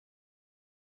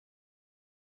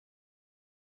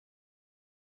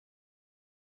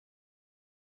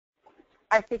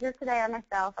Our speakers today are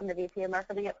myself. I'm the VP of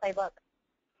Marketing at Playbook.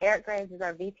 Eric Graves is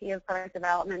our VP of Product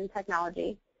Development and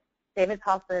Technology. David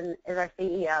Paulson is our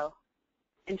CEO.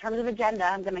 In terms of agenda,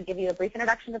 I'm going to give you a brief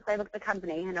introduction to Playbook, the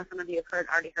company. I know some of you have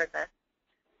already heard this,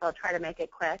 so I'll try to make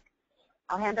it quick.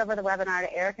 I'll hand over the webinar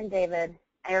to Eric and David.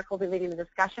 Eric will be leading the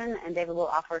discussion, and David will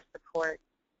offer support.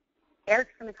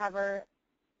 Eric's going to cover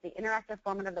the interactive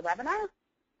format of the webinar,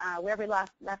 where we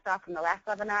left off from the last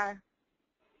webinar.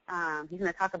 He's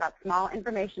going to talk about small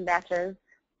information batches,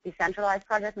 decentralized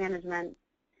project management,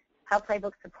 how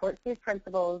Playbook supports these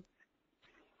principles.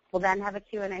 We'll then have a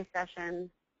Q&A session,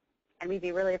 and we'd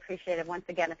be really appreciative, once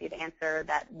again, if you'd answer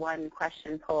that one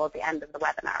question poll at the end of the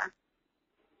webinar.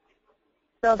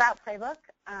 So about Playbook,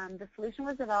 the solution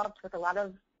was developed with a lot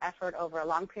of effort over a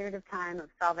long period of time of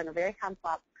solving a very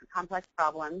complex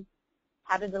problem,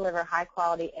 how to deliver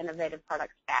high-quality, innovative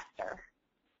products faster,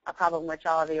 a problem which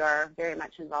all of you are very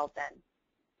much involved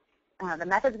in. The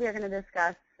methods we are going to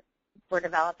discuss were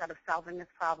developed out of solving this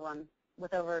problem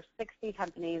with over 60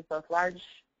 companies, both large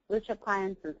blue-chip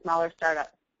clients and smaller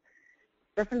startups.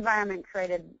 This environment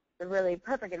created the really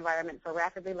perfect environment for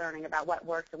rapidly learning about what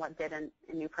worked and what didn't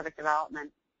in new product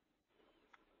development.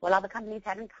 What all the companies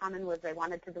had in common was they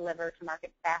wanted to deliver to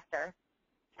market faster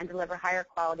and deliver higher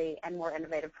quality and more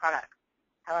innovative products.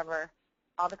 However,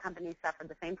 all the companies suffered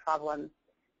the same problem.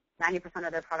 90%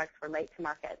 of their products were late to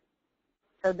market.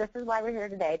 So this is why we're here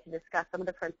today, to discuss some of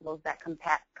the principles that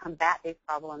combat these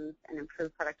problems and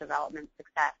improve product development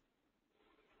success.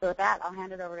 So with that, I'll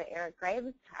hand it over to Eric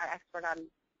Graves, our expert on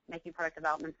making product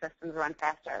development systems run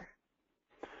faster.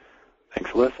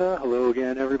 Thanks, Alyssa. Hello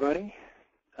again, everybody.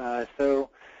 So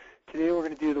today we're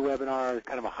going to do the webinar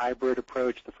kind of a hybrid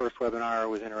approach. The first webinar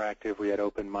was interactive. We had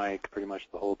open mic pretty much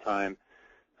the whole time.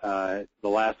 The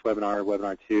last webinar,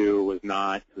 webinar 2, was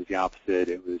not. It was the opposite.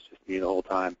 It was just me the whole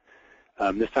time.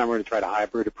 This time we're going to try the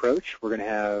hybrid approach. We're going to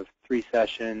have 3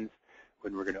 sessions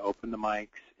when we're going to open the mics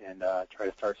and try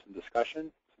to start some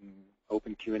discussion, some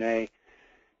open Q&A.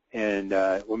 And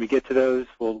when we get to those,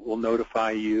 we'll notify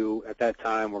you at that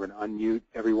time. We're going to unmute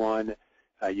everyone.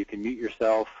 You can mute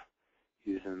yourself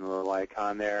using the little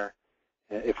icon there.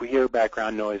 If we hear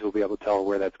background noise, we'll be able to tell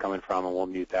where that's coming from, and we'll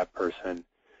mute that person.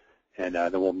 And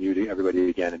then we'll mute everybody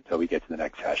again until we get to the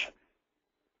next session.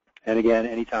 And again,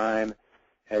 anytime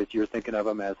as you're thinking of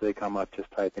them as they come up, just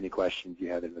type any questions you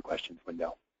have in the questions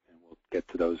window, and we'll get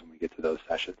to those when we get to those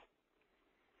sessions.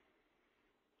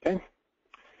 Okay.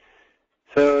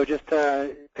 So just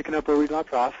picking up where we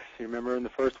left off, you remember in the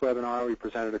first webinar we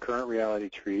presented a current reality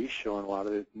tree showing a lot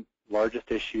of the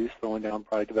largest issues slowing down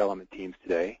product development teams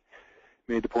today.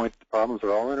 Made the point that the problems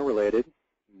are all interrelated,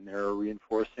 and there are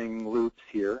reinforcing loops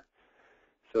here.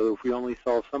 So if we only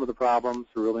solve some of the problems,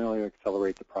 we're really only going to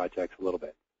accelerate the projects a little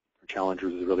bit. Our challenge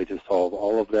is really to solve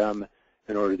all of them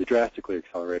in order to drastically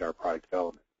accelerate our product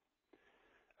development.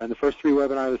 In the first 3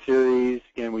 webinars of the series,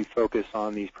 again, we focus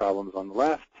on these problems on the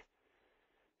left.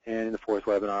 And in the 4th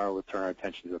webinar, we'll turn our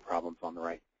attention to the problems on the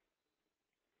right.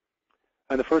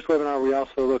 In the first webinar, we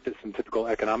also looked at some typical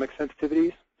economic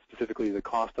sensitivities, specifically the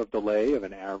cost of delay of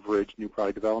an average new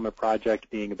product development project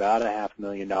being about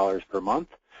 $500,000 per month,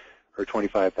 or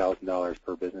 $25,000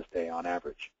 per business day on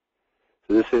average.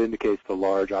 So this indicates the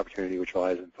large opportunity which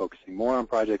lies in focusing more on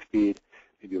project speed,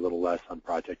 maybe a little less on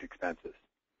project expenses.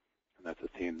 And that's a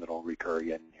theme that will recur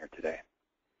again here today.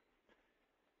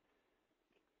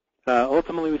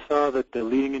 Ultimately, we saw that the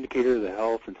leading indicator of the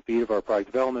health and speed of our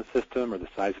product development system are the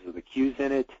sizes of the queues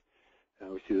in it.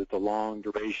 We see that the long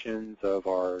durations of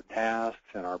our tasks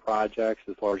and our projects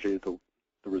is largely the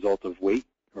result of wait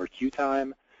or queue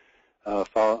time, a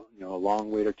long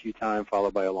wait or queue time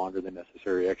followed by a longer than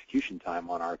necessary execution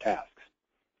time on our tasks.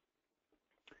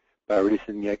 By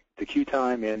reducing the queue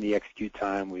time and the execute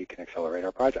time, we can accelerate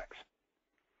our projects.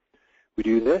 We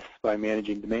do this by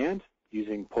managing demand,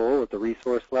 using pull at the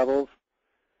resource levels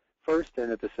first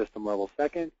and at the system level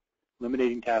second,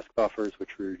 eliminating task buffers,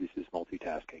 which reduces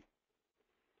multitasking.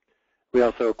 We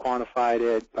also quantified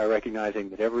it by recognizing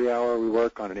that every hour we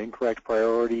work on an incorrect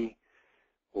priority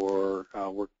or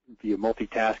work via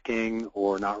multitasking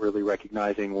or not really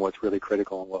recognizing what's really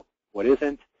critical and what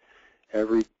isn't,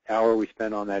 every hour we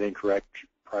spend on that incorrect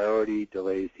priority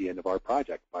delays the end of our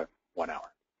project by 1 hour.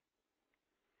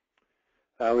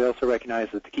 We also recognize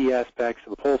that the key aspects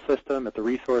of the pull system at the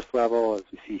resource level, as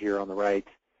we see here on the right,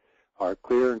 are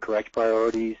clear and correct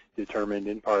priorities determined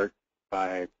in part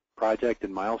by project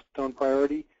and milestone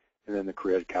priority, and then the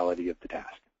criticality of the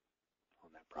task on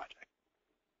that project.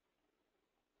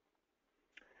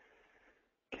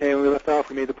 Okay, when we left off,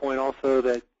 we made the point also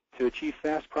that to achieve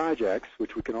fast projects,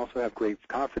 which we can also have great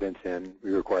confidence in,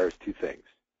 we requires 2 things.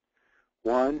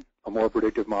 One, a more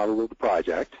predictive model of the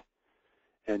project,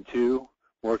 and two,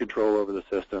 more control over the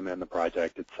system and the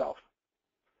project itself.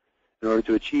 In order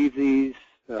to achieve these,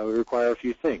 we require a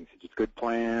few things, such as good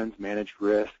plans, managed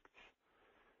risks,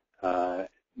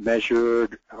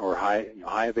 measured or high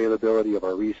availability of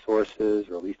our resources,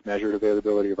 or at least measured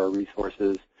availability of our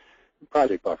resources, and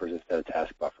project buffers instead of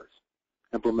task buffers,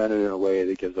 implemented in a way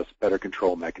that gives us a better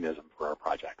control mechanism for our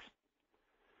projects.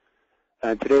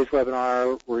 In today's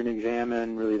webinar, we're going to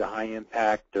examine really the high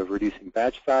impact of reducing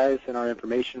batch size in our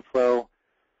information flow.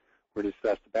 We're going to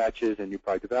discuss the batches in new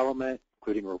product development,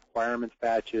 including requirements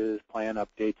batches, plan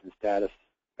updates and status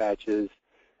batches,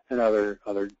 and other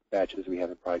batches we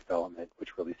have in product development,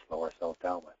 which really slow ourselves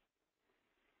down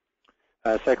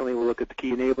with. Secondly, we'll look at the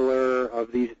key enabler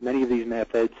of many of these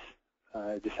methods,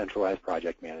 decentralized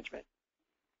project management.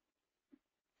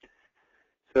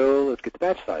 So let's get to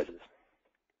batch sizes.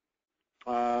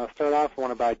 I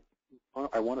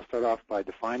want to start off by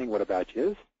defining what a batch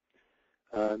is.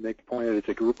 Make the point that it's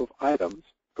a group of items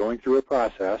going through a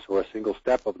process or a single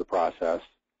step of the process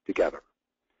together.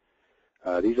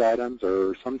 These items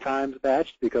are sometimes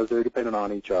batched because they're dependent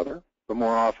on each other, but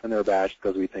more often they're batched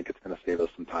because we think it's going to save us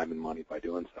some time and money by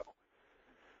doing so.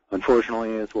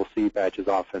 Unfortunately, as we'll see, batches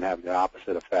often have the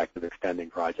opposite effect of extending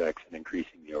projects and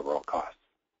increasing the overall costs.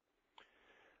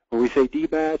 When we say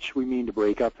debatch, we mean to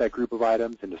break up that group of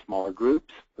items into smaller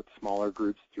groups, put the smaller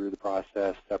groups through the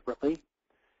process separately.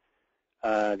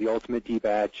 The ultimate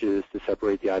debatch is to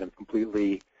separate the item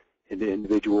completely into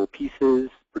individual pieces,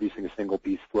 producing a single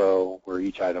piece flow where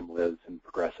each item lives and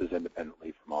progresses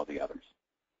independently from all the others.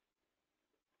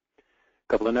 A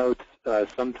couple of notes,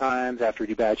 sometimes after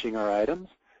debatching our items,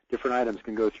 different items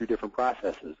can go through different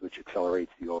processes, which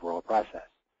accelerates the overall process.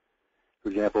 For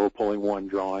example, pulling one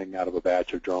drawing out of a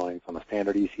batch of drawings on a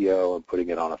standard ECO and putting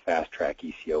it on a fast-track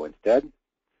ECO instead.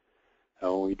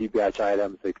 When we debatch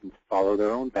items, they can follow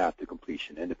their own path to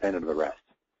completion, independent of the rest.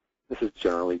 This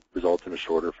generally results in a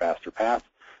shorter, faster path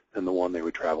than the one they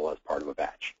would travel as part of a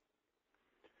batch.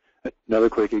 Another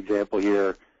quick example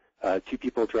here, two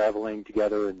people traveling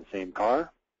together in the same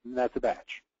car, and that's a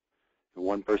batch.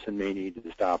 One person may need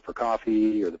to stop for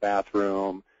coffee or the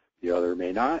bathroom, the other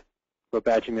may not. But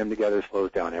batching them together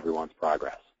slows down everyone's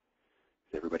progress.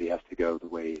 Everybody has to go the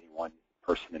way one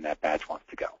person in that batch wants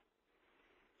to go.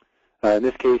 In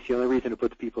this case, the only reason to put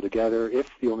the people together, if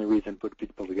the only reason to put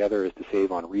people together is to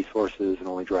save on resources and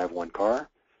only drive one car,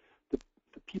 the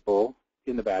people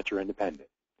in the batch are independent.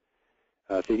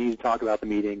 If they need to talk about the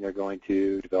meeting, they're going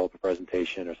to develop a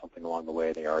presentation or something along the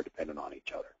way, they are dependent on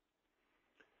each other.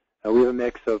 We have a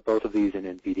mix of both of these in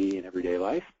NPD and everyday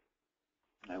life,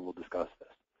 and we'll discuss this.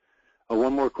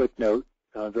 One more quick note,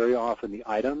 very often the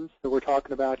items that we're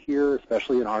talking about here,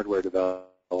 especially in hardware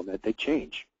development, they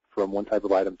change from one type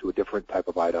of item to a different type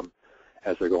of item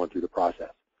as they're going through the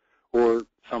process. Or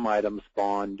some items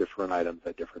spawn different items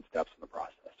at different steps in the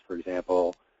process. For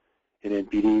example, in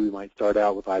NPD we might start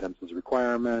out with items as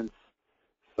requirements,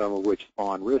 some of which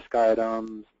spawn risk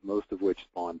items, most of which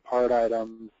spawn part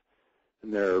items,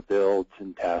 and there are builds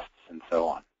and tests and so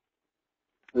on.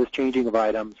 This changing of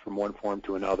items from one form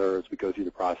to another as we go through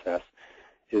the process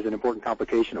is an important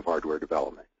complication of hardware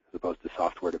development as opposed to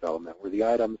software development, where the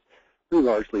items really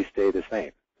largely stay the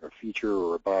same. They're a feature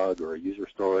or a bug or a user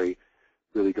story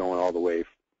really going all the way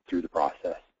through the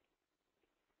process.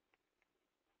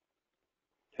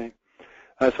 Okay.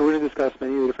 So we're going to discuss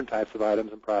many of the different types of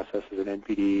items and processes in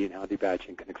NPD and how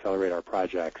debatching can accelerate our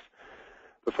projects.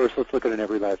 But first, let's look at an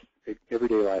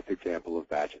everyday life example of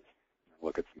batches.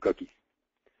 Look at some cookies.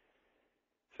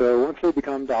 So once they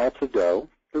become dollops of dough,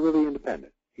 they're really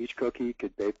independent. Each cookie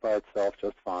could bake by itself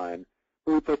just fine,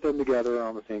 or we put them together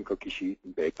on the same cookie sheet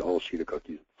and bake the whole sheet of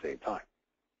cookies at the same time.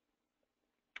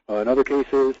 In other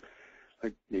cases,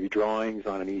 like maybe drawings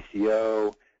on an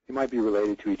ECO, they might be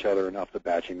related to each other enough that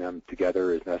batching them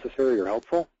together is necessary or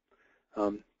helpful,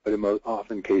 but in most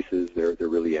often cases they're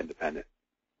really independent,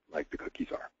 like the cookies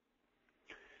are.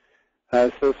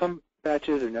 So some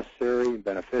batches are necessary and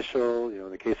beneficial.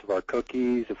 In the case of our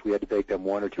cookies, if we had to bake them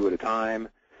one or two at a time,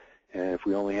 and if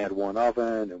we only had one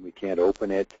oven and we can't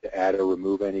open it to add or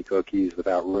remove any cookies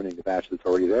without ruining the batch that's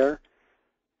already there,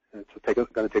 it's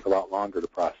going to take a lot longer to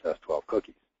process 12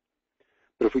 cookies.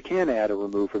 But if we can add or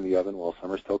remove from the oven while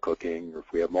some are still cooking, or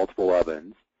if we have multiple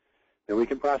ovens, then we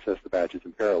can process the batches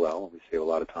in parallel, and we save a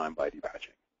lot of time by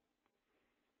debatching.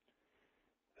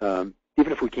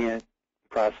 Even if we can't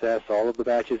process all of the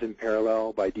batches in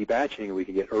parallel, by debatching we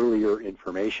can get earlier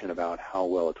information about how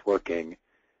well it's working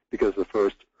because the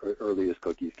earliest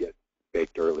cookies get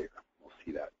baked earlier. We'll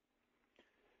see that.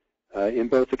 In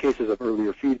both the cases of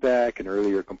earlier feedback and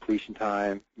earlier completion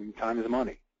time, time is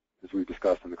money, as we've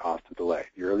discussed in the cost of delay.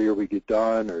 The earlier we get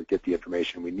done or get the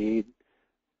information we need,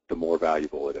 the more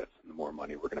valuable it is and the more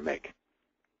money we're going to make.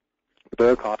 But there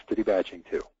are costs to debatching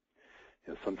too.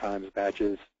 Sometimes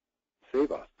batches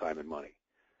save us time and money,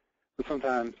 but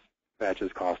sometimes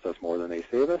batches cost us more than they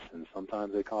save us, and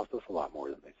sometimes they cost us a lot more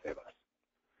than they save us.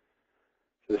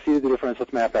 So to see the difference,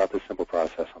 let's map out this simple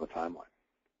process on the timeline.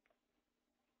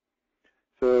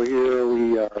 So here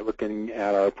we are looking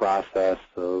at our process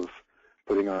of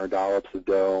putting our dollops of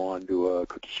dough onto a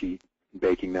cookie sheet,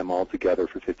 baking them all together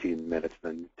for 15 minutes,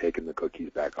 then taking the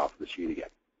cookies back off the sheet again.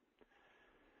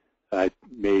 I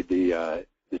made the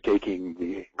taking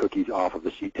the cookies off of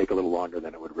the sheet take a little longer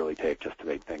than it would really take, just to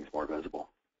make things more visible.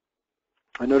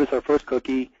 I notice our first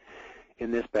cookie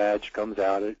in this batch comes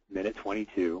out at minute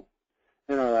 22,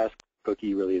 and our last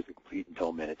cookie really isn't complete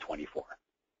until minute 24.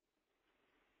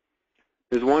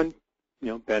 There's one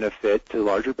benefit to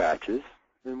larger batches,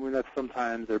 and that's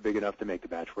sometimes they're big enough to make the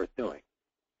batch worth doing.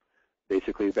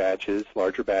 Basically,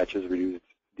 larger batches reduce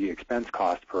the expense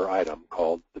cost per item,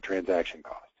 called the transaction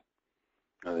cost.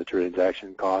 Now, the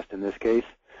transaction cost in this case,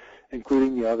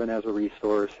 including the oven as a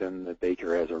resource and the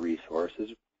baker as a resource,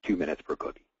 is 2 minutes per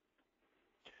cookie.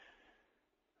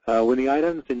 When the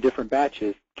items in different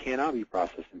batches cannot be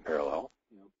processed in parallel,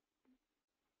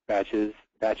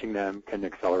 batching them can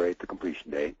accelerate the completion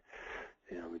date.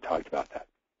 We talked about that.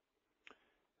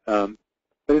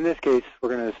 But in this case, we're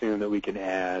going to assume that we can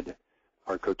add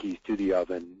our cookies to the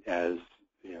oven as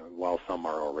while some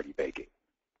are already baking.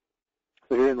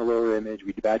 So here in the lower image,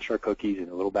 we batch our cookies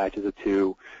into little batches of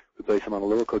 2. We place them on the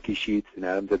little cookie sheets and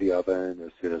add them to the oven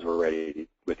as soon as we're ready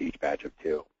with each batch of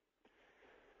 2.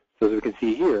 So as we can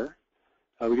see here,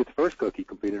 we get the first cookie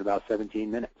completed in about 17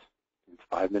 minutes. It's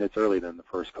 5 minutes early than the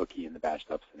first cookie in the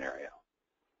batched up scenario.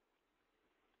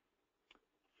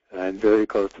 And very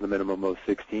close to the minimum of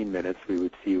 16 minutes we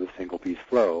would see with single piece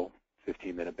flow,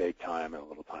 15-minute bake time and a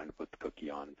little time to put the cookie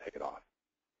on and take it off.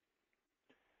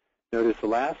 Notice the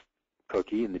last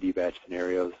cookie in the debatch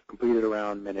scenarios completed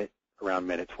around minute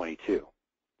 22.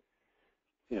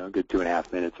 A good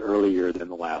 2.5 minutes earlier than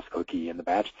the last cookie in the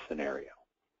batched scenario.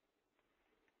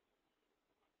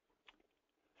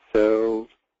 So,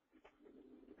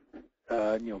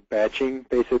 batching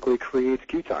basically creates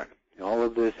queue time. All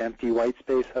of this empty white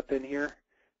space up in here,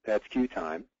 that's queue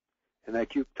time, and that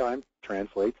queue time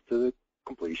translates to the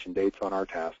completion dates on our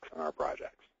tasks and our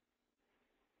projects.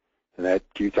 And that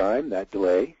queue time, that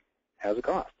delay, has a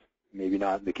cost. Maybe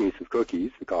not in the case of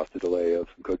cookies. The cost of delay of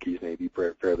some cookies may be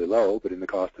fairly low, but in the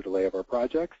cost of delay of our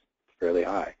projects, it's fairly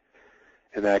high.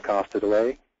 And that cost of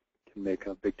delay can make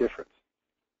a big difference.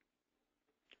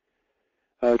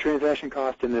 Transaction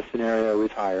cost in this scenario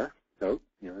is higher. So,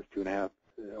 it's 2.5,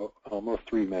 almost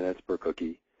 3 minutes per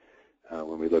cookie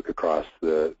when we look across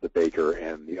the baker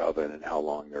and the oven and how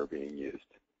long they're being used.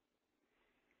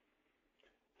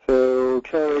 So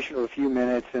acceleration of a few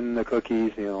minutes in the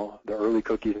cookies, the early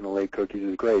cookies and the late cookies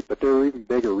is great, but there are even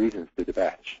bigger reasons to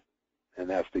debatch, and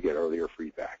that's to get earlier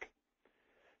feedback.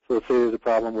 So let's say there's a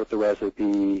problem with the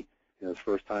recipe. It's the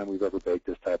first time we've ever baked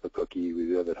this type of cookie. We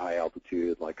do it at high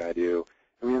altitude like I do,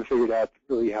 and we haven't figured out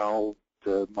really how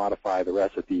to modify the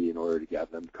recipe in order to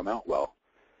get them to come out well.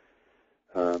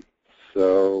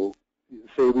 So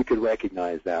say we could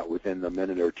recognize that within the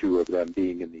minute or 2 of them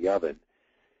being in the oven.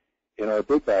 In our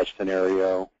big batch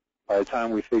scenario, by the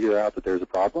time we figure out that there's a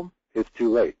problem, it's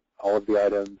too late. All of the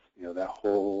items, that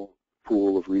whole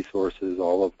pool of resources,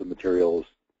 all of the materials,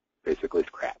 basically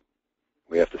scrap.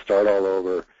 We have to start all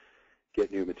over,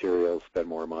 get new materials, spend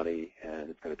more money, and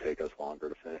it's going to take us longer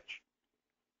to finish.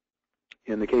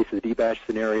 In the case of the debatch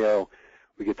scenario,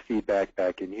 we get the feedback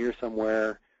back in here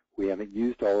somewhere. We haven't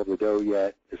used all of the dough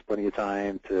yet. There's plenty of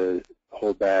time to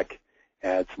hold back,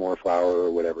 add some more flour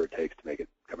or whatever it takes to make it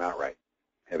come out right.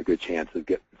 Have a good chance of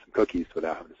getting some cookies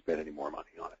without having to spend any more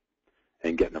money on it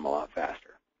and getting them a lot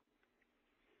faster.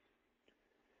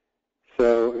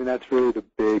 So that's really the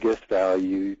biggest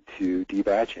value to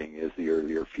debatching is the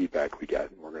earlier feedback we get,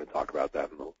 and we're going to talk about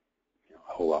that in a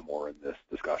whole lot more in this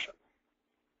discussion.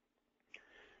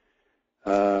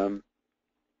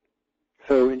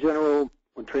 So in general,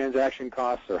 when transaction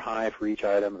costs are high for each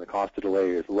item and the cost of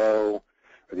delay is low,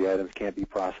 or the items can't be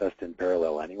processed in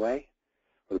parallel anyway,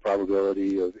 or the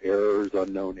probability of errors,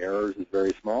 unknown errors, is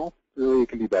very small, really it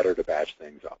can be better to batch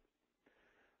things up.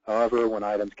 However, when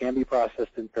items can be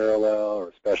processed in parallel, or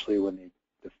especially when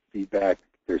there's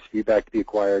feedback to be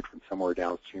acquired from somewhere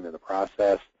downstream in the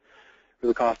process, or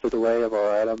the cost of delay of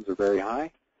our items are very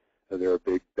high, there are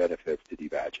big benefits to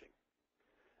debatching.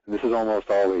 And this is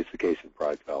almost always the case in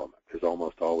product development. there's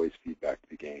almost always feedback to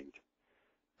be gained,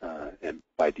 and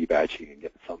by debatching and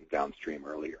getting something downstream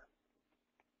earlier.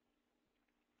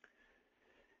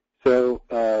 So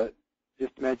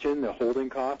just to mention the holding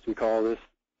cost, we call this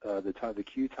the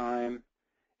queue time,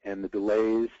 and the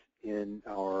delays in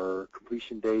our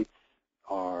completion dates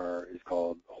is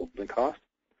called holding cost.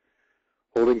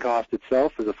 Holding cost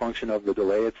itself is a function of the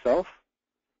delay itself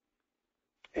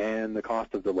and the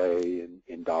cost of delay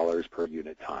in dollars per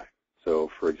unit time.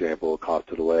 So, for example, cost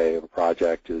of delay of a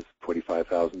project is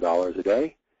 $25,000 a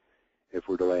day. If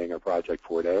we're delaying our project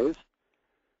 4 days,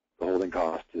 the holding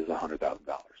cost is $100,000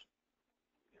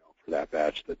 for that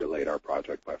batch that delayed our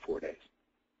project by 4 days.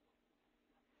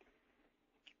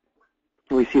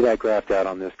 We see that graphed out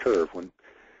on this curve. When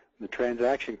the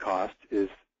transaction cost is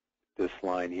this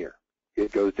line here.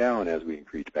 It goes down as we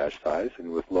increase batch size,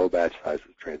 and with low batch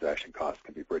sizes, transaction costs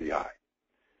can be pretty high.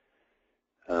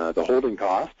 The holding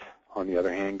cost, on the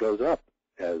other hand, goes up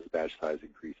as batch size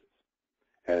increases.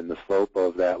 And the slope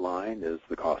of that line is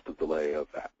the cost of delay of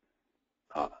that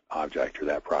object or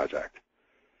that project.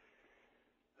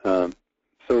 So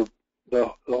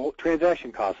the whole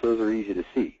transaction costs, those are easy to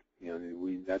see.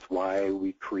 That's why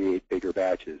we create bigger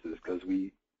batches, is because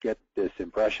we get this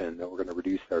impression that we're going to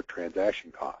reduce our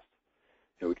transaction costs.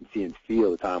 We can see and feel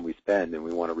the time we spend, and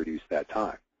we want to reduce that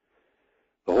time.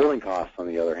 The holding costs, on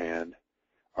the other hand,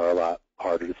 are a lot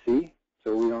harder to see,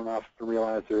 so we don't often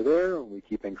realize they're there, and we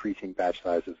keep increasing batch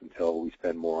sizes until we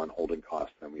spend more on holding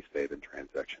costs than we save in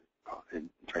transaction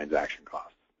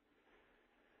costs.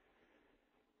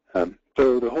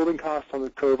 So the holding cost on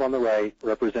the curve on the right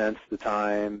represents the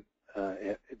time,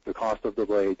 the cost of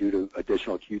delay due to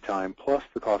additional queue time, plus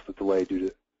the cost of delay due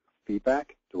to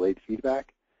delayed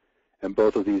feedback. And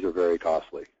both of these are very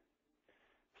costly,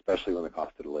 especially when the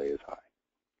cost of delay is high.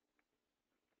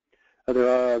 There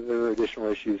are other additional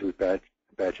issues with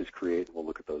batches create, and we'll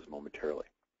look at those momentarily.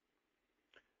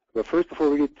 But first,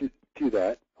 before we get to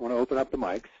that, I want to open up the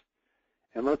mics,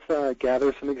 and let's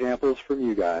gather some examples from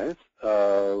you guys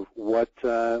of what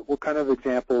kind of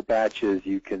example batches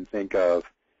you can think of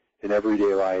in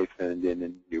everyday life and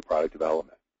in new product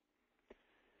development.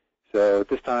 So at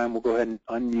this time, we'll go ahead and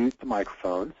unmute the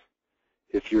microphones.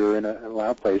 If you're in a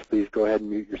loud place, please go ahead and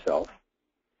mute yourself.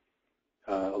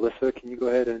 Alyssa, can you go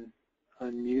ahead and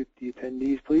unmute the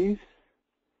attendees, please?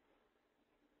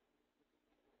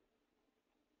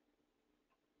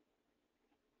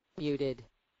 Muted.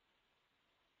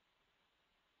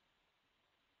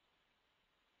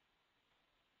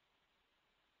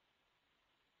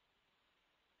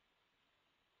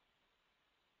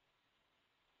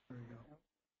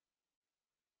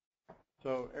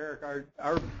 So, Eric,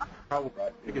 our probably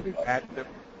biggest batch that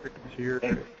is here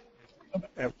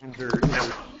at Windsor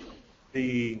is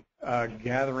the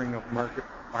gathering of market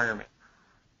requirements.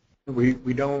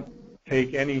 We don't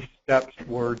take any steps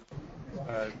towards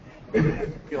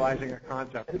realizing a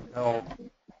concept until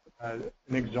an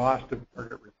exhaustive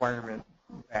market requirement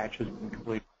batch has been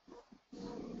completed.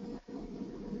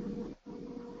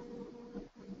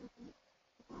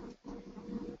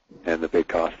 And the big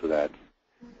cost of that.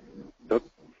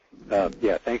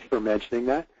 Yeah, thanks for mentioning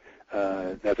that.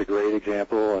 That's a great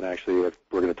example, and actually we're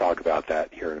going to talk about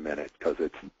that here in a minute because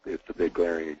it's a big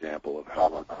glaring example of how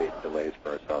we're creating delays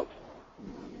for ourselves.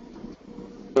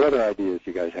 What other ideas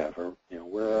do you guys have? Or,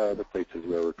 where are the places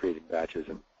where we're creating batches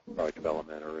in product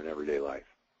development or in everyday life?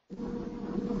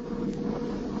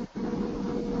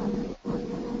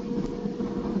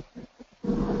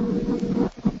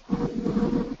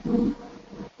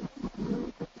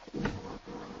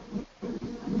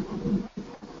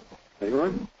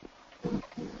 Anyone?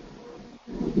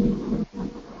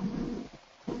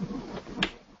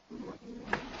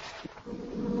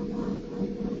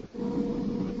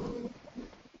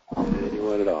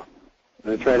 Anyone at all?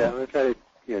 I'm gonna try to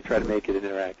make it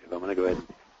interactive. I'm gonna go ahead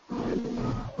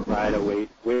and try to wait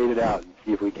it out and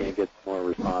see if we can get some more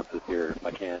responses here if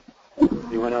I can.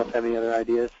 Anyone else have any other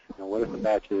ideas? What are some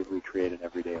batches we create in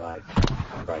everyday life?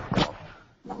 Right.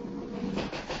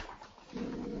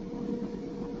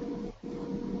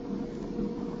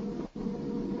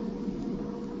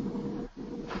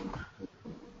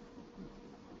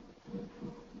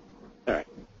 All right.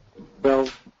 Well,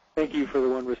 thank you for the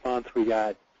one response we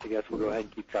got. I guess we'll go ahead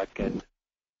and keep trucking.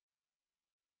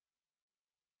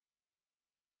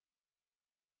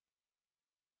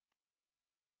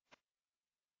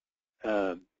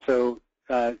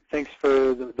 Thanks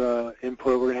for the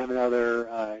input. We're going to have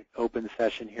another open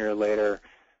session here later.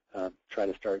 Try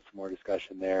to start some more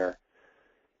discussion there.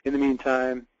 In the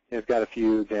meantime, I've got a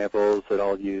few examples that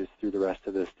I'll use through the rest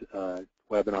of this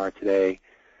webinar today.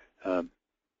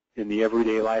 in the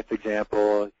everyday life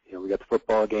example, we got the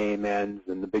football game ends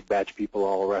and the big batch people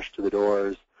all rush to the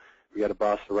doors. We got a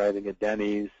bus arriving at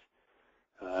Denny's.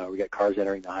 We got cars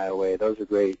entering the highway. Those are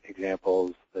great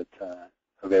examples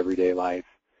of everyday life.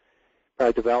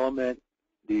 Product development,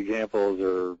 the examples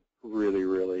are really,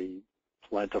 really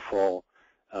plentiful.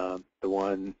 The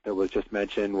one that was just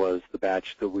mentioned was the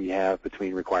batch that we have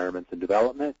between requirements and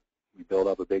development. We build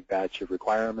up a big batch of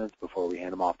requirements before we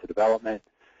hand them off to development.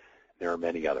 There are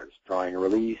many others. Drawing a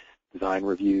release, design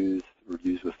reviews,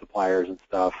 reviews with suppliers and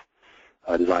stuff,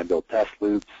 design build test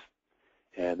loops,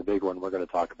 and the big one we're going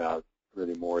to talk about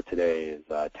really more today is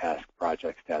task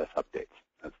project status updates.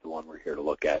 That's the one we're here to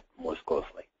look at most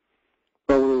closely.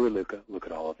 But we'll look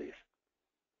at all of these.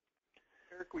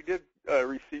 Eric, we did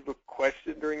receive a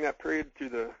question during that period through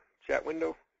the chat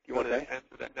window. Do you want to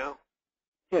answer that now?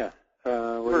 Yeah.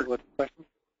 What's the question?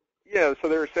 Yeah, so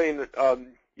they were saying that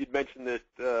you'd mentioned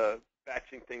that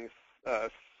batching things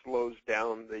slows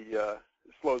them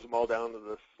all down to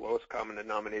the slowest common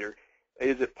denominator.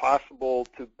 Is it possible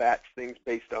to batch things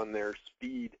based on their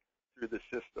speed through the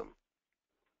system?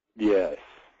 Yes,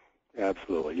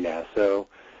 absolutely. Yeah. So,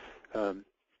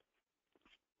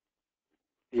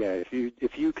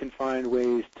 if you can find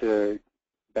ways to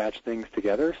batch things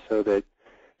together so that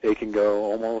they can go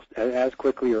almost as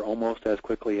quickly or almost as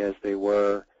quickly as they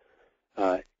were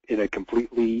in a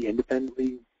completely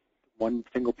independently one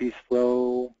single piece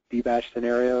flow debatch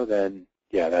scenario, then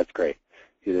yeah, that's great.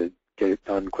 You get it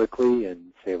done quickly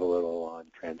and save a little on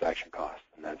transaction costs,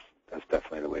 and that's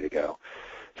definitely the way to go.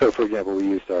 So, for example, we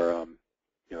used our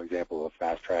example of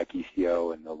fast track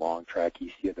ECO and the long track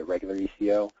ECO, the regular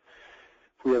ECO.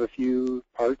 If we have a few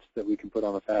parts that we can put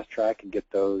on the fast track and get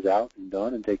those out and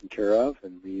done and taken care of,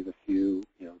 and leave a few,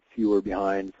 fewer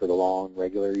behind for the long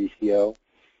regular ECO,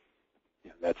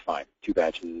 that's fine. 2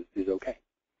 batches is okay.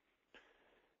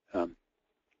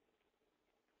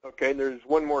 Okay, and there's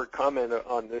one more comment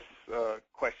on this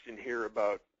question here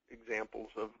about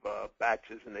examples of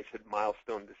batches, and they said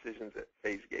milestone decisions at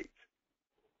phase gates.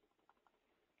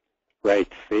 Right,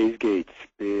 phase gates,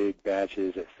 big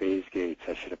batches at phase gates.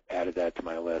 I should have added that to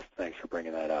my list. Thanks for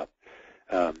bringing that up.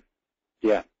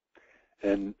 Yeah,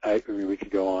 and I mean, we could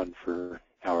go on for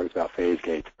hours about phase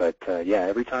gates, but yeah,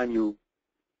 every time you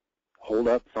hold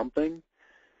up something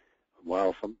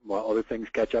while other things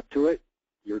catch up to it,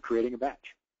 you're creating a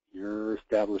batch. You're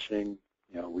establishing,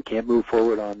 we can't move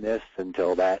forward on this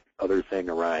until that other thing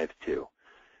arrives too,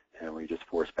 and we just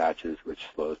force batches, which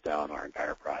slows down our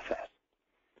entire process.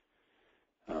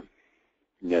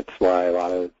 That's why a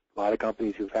lot of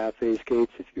companies who have phase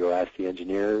gates, if you ask the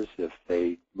engineers if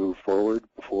they move forward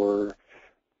before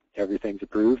everything's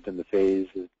approved and the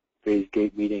phase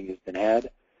gate meeting has been had,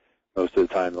 most of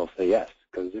the time they'll say yes,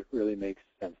 because it really makes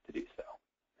sense to do so,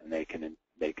 and they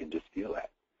can just feel that.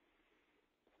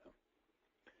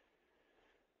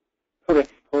 Okay,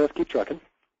 well, let's keep trucking.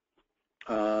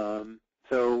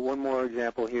 So one more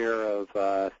example here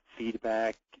of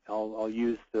feedback. I'll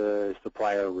use the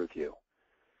supplier review,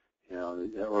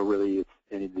 or really it's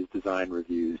any of these design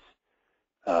reviews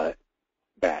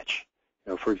batch.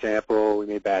 For example, we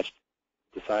may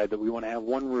decide that we want to have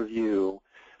one review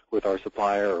with our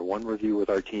supplier or one review with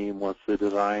our team once the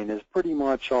design is pretty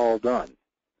much all done.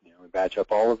 We batch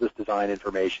up all of this design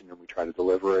information and we try to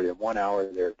deliver it in 1 hour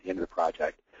there at the end of the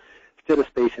project, instead of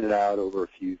spacing it out over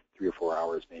 3 or 4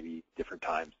 hours, maybe different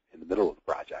times in the middle of the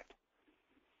project.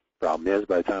 Problem is,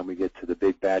 by the time we get to the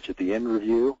big batch at the end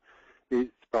review,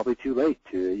 it's probably too late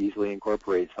to easily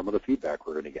incorporate some of the feedback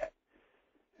we're going to get.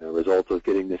 The result of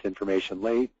getting this information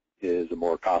late is a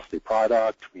more costly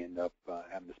product. We end up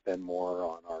having to spend more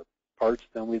on our parts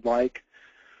than we'd like,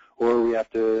 or we have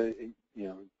to,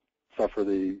 suffer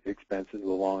the expenses, the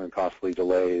long and costly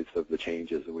delays of the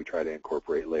changes that we try to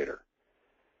incorporate later.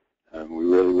 We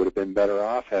really would have been better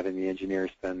off having the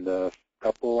engineers spend a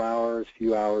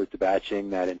few hours to batching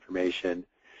that information,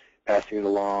 passing it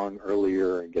along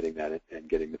earlier, and getting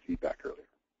the feedback earlier.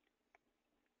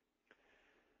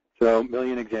 So, a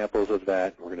million examples of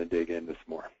that. We're going to dig into some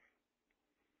more.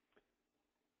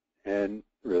 And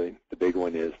really, the big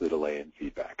one is the delay in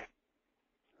feedback.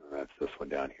 That's this one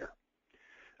down here.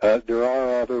 There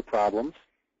are other problems.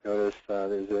 Notice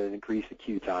there's an increase in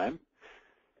queue time.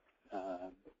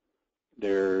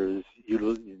 There's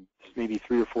maybe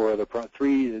 3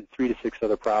 to 6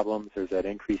 other problems. There's that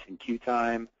increase in queue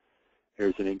time.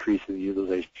 There's an increase in the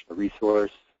utilization of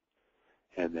resource,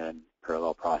 and then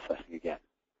parallel processing again.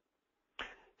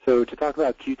 So to talk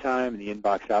about queue time and the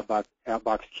inbox,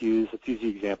 outbox queues, let's use the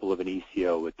example of an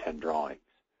ECO with 10 drawings.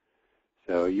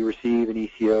 So you receive an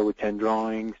ECO with 10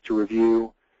 drawings to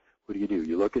review. what do?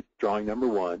 You look at drawing number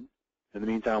 1. In the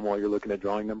meantime, while you're looking at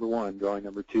drawing number 1, drawing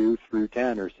number 2 through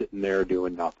 10 are sitting there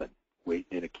doing nothing,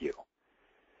 waiting in a queue.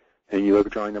 And you look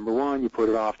at drawing number 1, you put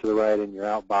it off to the right in your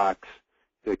outbox,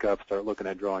 pick up, start looking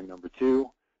at drawing number 2.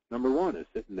 Number 1 is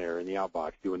sitting there in the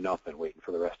outbox doing nothing, waiting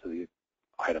for the rest of the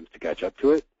items to catch up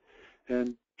to it.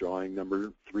 And drawing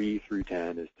number 3 through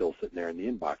 10 is still sitting there in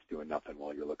the inbox doing nothing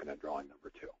while you're looking at drawing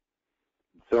number 2.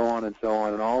 And so on and so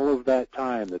on. And all of that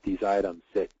time that these items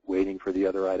sit waiting for the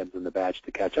other items in the batch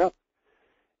to catch up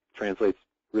translates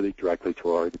really directly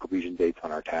to the completion dates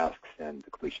on our tasks and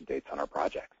the completion dates on our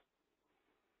projects.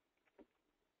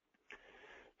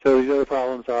 So these other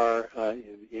problems are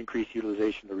increased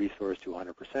utilization of the resource to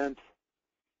 100%.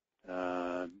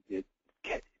 It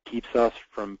keeps us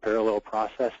from parallel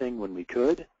processing when we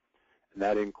could, and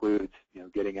that includes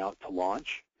getting out to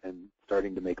launch and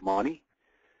starting to make money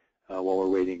while we're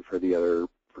waiting for the other,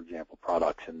 for example,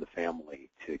 products in the family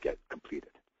to get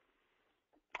completed.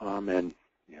 And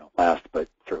last but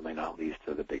certainly not least,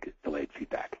 the big delayed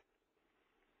feedback.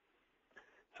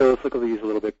 So let's look at these a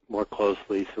little bit more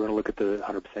closely. So we're going to look at the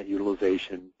 100%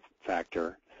 utilization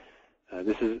factor.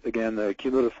 This is, again, the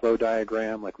cumulative flow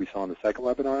diagram like we saw in the second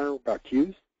webinar about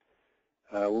queues.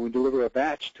 When we deliver a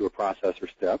batch to a processor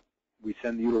step, we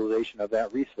send the utilization of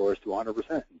that resource to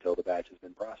 100% until the batch has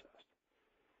been processed.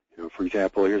 For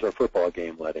example, here's our football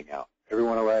game letting out.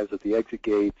 Everyone arrives at the exit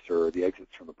gates or the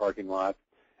exits from the parking lot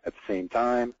at the same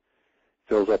time,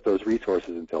 fills up those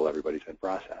resources until everybody's been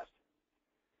processed.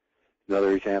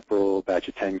 Another example, batch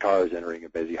of 10 cars entering a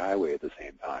busy highway at the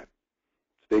same time.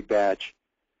 It's a big batch,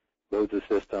 loads the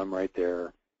system right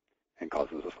there, and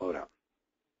causes a slowdown.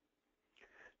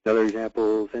 Another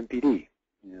example is NPD.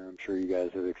 I'm sure you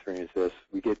guys have experienced this.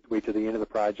 We wait to the end of the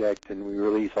project, and we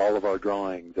release all of our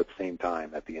drawings at the same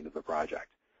time at the end of the project.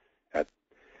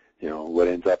 What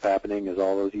ends up happening is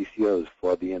all those ECOs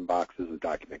flood the inboxes with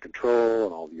document control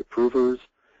and all the approvers,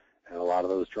 and a lot of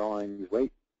those drawings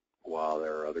wait while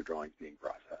there are other drawings being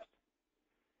processed.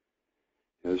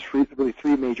 There's really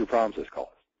 3 major problems this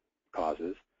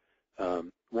causes.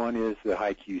 One is the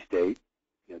high queue state.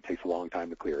 It takes a long time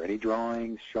to clear. Any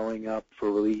drawings showing up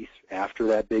for release after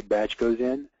that big batch goes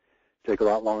in take a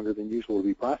lot longer than usual to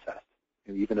be processed.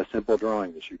 And even a simple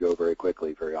drawing that should go very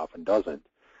quickly very often doesn't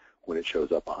when it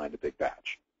shows up behind a big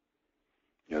batch.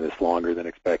 This longer than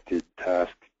expected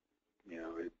task,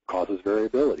 it causes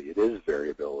variability. It is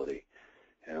variability,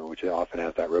 which often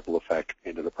has that ripple effect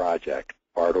into the project.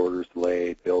 Part orders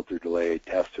delayed, builds are delayed,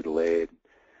 tests are delayed.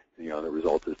 The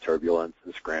result is turbulence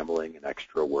and scrambling and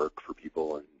extra work for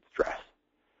people and stress.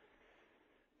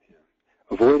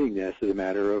 Avoiding this is a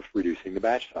matter of reducing the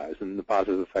batch size, and the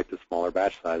positive effect of smaller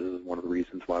batch sizes is one of the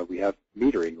reasons why we have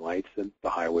metering lights in the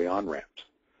highway on-ramps.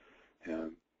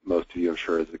 Most of you, I'm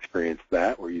sure, has experienced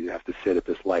that, where you have to sit at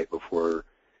this light before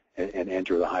and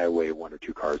enter the highway 1 or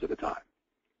 2 cars at a time.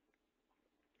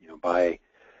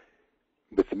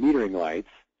 With the metering lights,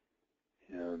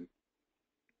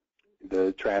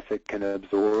 the traffic can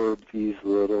absorb these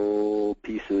little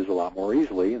pieces a lot more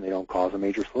easily, and they don't cause a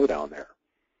major slowdown there.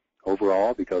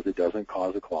 Overall, because it doesn't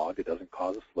cause a clog, it doesn't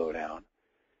cause a slowdown,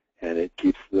 and it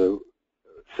keeps the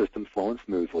system flowing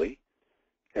smoothly,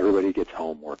 everybody gets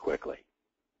home more quickly,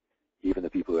 even the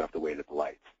people who have to wait at the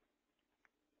lights.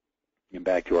 And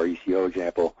back to our ECO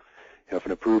example, if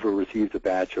an approver receives a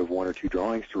batch of 1 or 2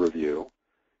 drawings to review,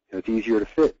 it's easier to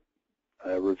fit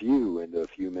a review into a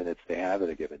few minutes they have in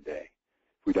a given day.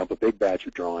 If we dump a big batch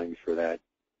of drawings for that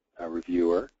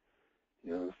reviewer,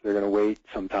 they're going to wait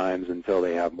sometimes until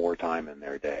they have more time in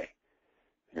their day.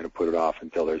 They're going to put it off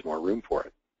until there's more room for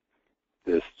it.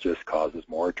 This just causes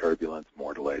more turbulence,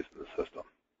 more delays in the system,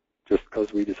 just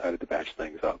because we decided to batch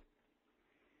things up.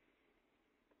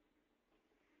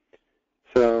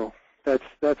 So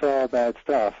that's all bad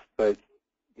stuff, but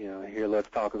here let's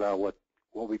talk about what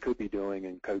we could be doing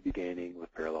and could be gaining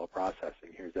with parallel processing.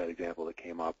 Here's that example that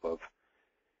came up of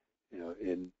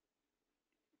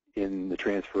in the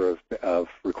transfer of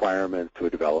requirements to a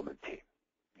development team.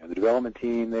 The development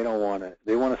team, they want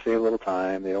to save a little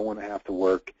time. They don't want to have to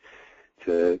work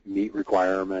to meet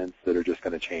requirements that are just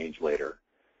going to change later.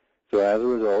 So as a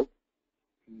result,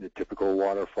 the typical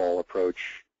waterfall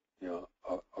approach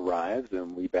arrives,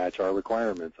 and we batch our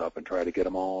requirements up and try to get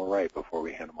them all right before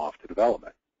we hand them off to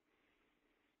development.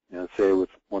 Say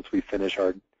once we finish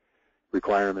our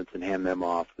requirements and hand them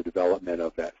off, the development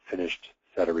of that finished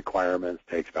set of requirements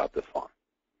takes about this long.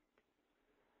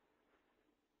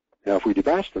 Now, if we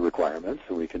debatch the requirements,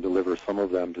 and we can deliver some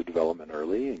of them to development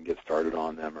early and get started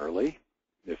on them early,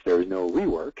 if there's no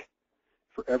rework,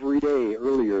 for every day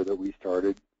earlier that we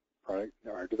started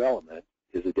our development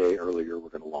is a day earlier we're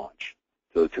going to launch.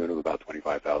 to the tune of about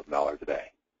 $25,000 a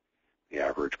day, the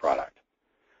average product.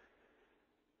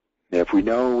 If we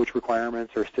know which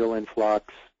requirements are still in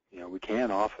flux, we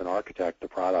can often architect the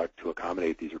product to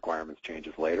accommodate these requirements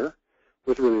changes later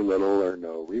with really little or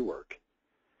no rework.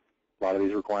 A lot of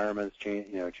these requirements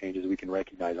changes we can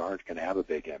recognize aren't going to have a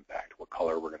big impact. What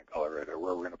color we're going to color it, or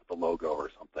where we're going to put the logo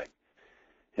or something.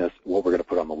 What we're going to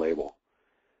put on the label.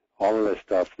 All of this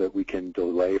stuff that we can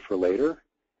delay for later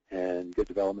and get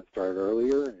development started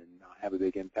earlier and not have a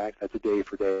big impact. That's a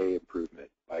day-for-day improvement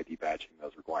by debatching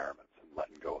those requirements and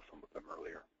letting go of some of them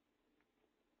earlier.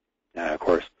 And of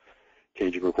course,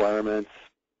 changing requirements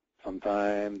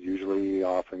sometimes, usually,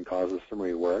 often causes some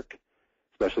rework,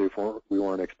 especially if we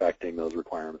weren't expecting those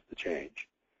requirements to change.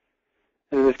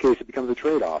 And in this case, it becomes a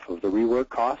trade-off of the rework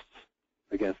costs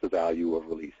against the value of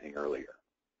releasing earlier.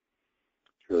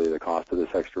 It's really the cost of this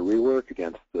extra rework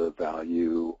against the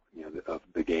value of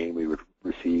the gain we would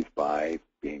receive by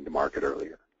being to market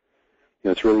earlier.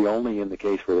 It's really only in the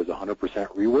case where there's 100%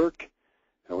 rework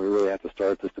and we really have to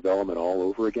start this development all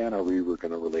over again, or we were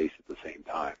going to release at the same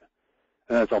time.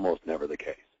 And that's almost never the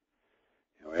case.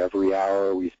 Every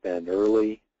hour we spend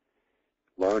early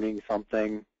learning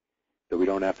something that we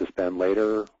don't have to spend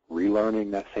later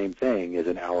relearning that same thing is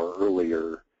an hour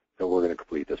earlier that we're going to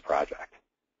complete this project.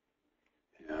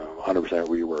 100%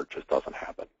 rework just doesn't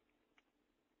happen.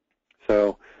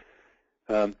 So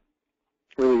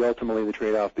really ultimately the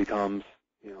trade-off becomes,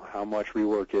 how much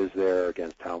rework is there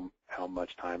against how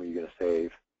much time are you going to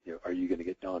save? Are you going to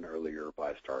get done earlier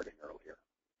by starting earlier?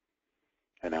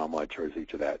 And how much is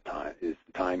each of that time? Is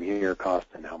the time here cost,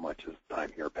 and how much is the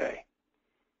time here pay?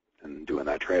 And doing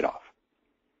that trade-off.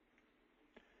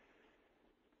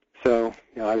 So,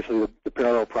 obviously the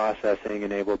parallel processing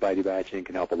enabled by debatching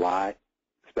can help a lot,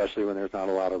 especially when there's not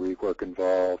a lot of rework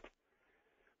involved.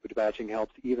 But debatching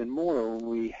helps even more when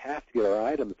we have to get our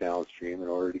items downstream in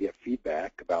order to get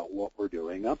feedback about what we're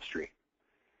doing upstream.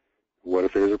 What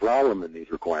if there's a problem in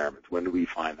these requirements? When do we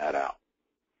find that out?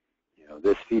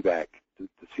 This feedback is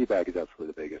absolutely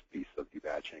the biggest piece of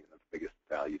debatching, and the biggest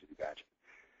value to debatching.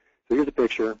 So here's a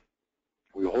picture.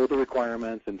 We hold the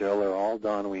requirements until they're all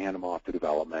done, and we hand them off to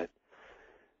development.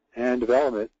 And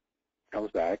development comes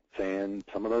back saying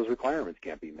some of those requirements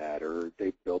can't be met, or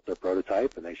they built their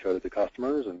prototype and they showed it to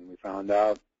customers, and we found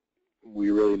out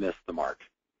we really missed the mark.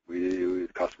 The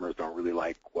customers don't really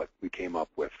like what we came up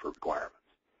with for requirements.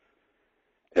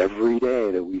 Every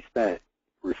day that we spent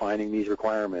refining these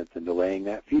requirements and delaying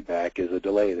that feedback is a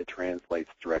delay that translates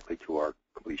directly to our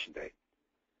completion date.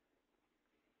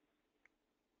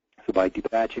 So by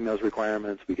debatching those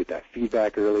requirements, we get that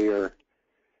feedback earlier,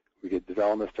 we get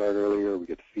development started earlier, we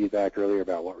get the feedback earlier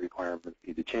about what requirements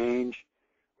need to change,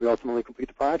 we ultimately complete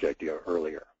the project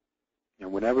earlier.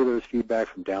 And whenever there's feedback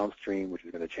from downstream, which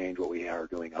is going to change what we are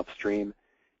doing upstream,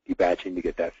 debatching to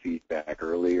get that feedback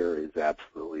earlier is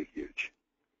absolutely huge.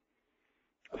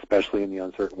 Especially in the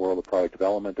uncertain world of product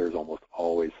development, there's almost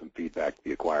always some feedback to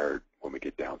be acquired when we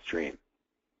get downstream.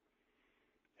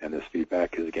 And this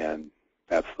feedback is, again,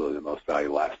 absolutely the most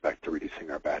valuable aspect to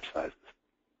reducing our batch sizes.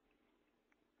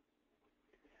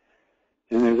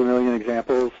 And there's a million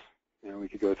examples. We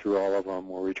could go through all of them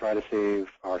where we try to save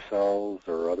ourselves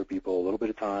or other people a little bit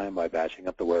of time by batching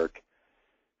up the work,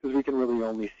 because we can really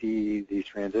only see these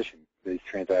transaction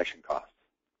costs.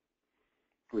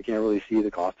 We can't really see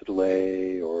the cost of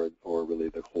delay or really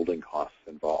the holding costs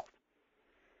involved.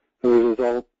 So as a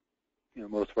result,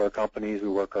 most of our companies, we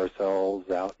work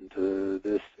ourselves out into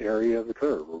this area of the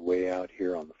curve. We're way out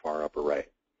here on the far upper right.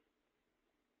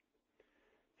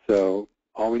 So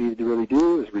all we need to really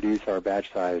do is reduce our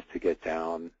batch size to get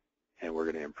down, and we're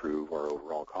going to improve our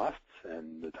overall costs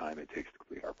and the time it takes to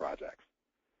complete our projects.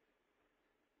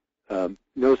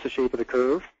 Notice the shape of the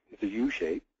curve. It's a U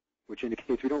shape, which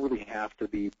indicates we don't really have to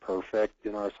be perfect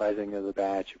in our sizing of the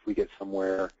batch. If we get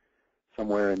somewhere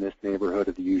in this neighborhood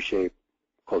of the U shape,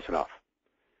 close enough.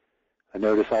 I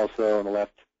notice also on the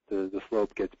left, the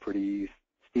slope gets pretty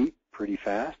steep, pretty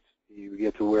fast. You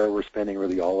get to where we're spending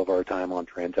really all of our time on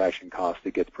transaction costs,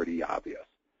 it gets pretty obvious.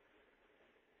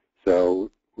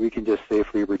 So we can just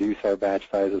safely reduce our batch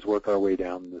sizes, work our way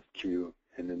down this queue,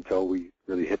 and until we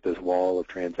really hit this wall of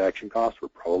transaction costs, we're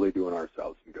probably doing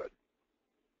ourselves some good.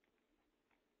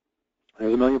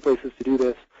 There's a million places to do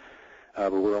this,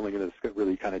 but we're only going to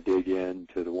really kind of dig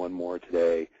into the one more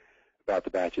today about the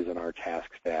batches and our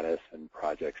task status and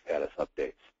project status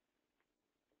updates.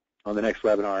 On the next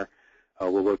webinar,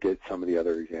 we'll look at some of the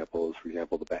other examples, for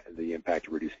example, the impact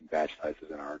of reducing batch sizes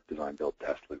in our design build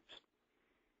test loops.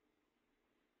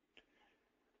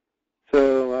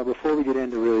 So before we get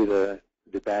into really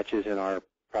the batches in our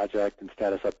project and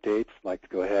status updates. I'd like to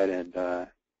go ahead and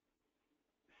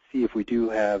see if we do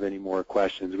have any more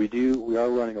questions. We are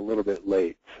running a little bit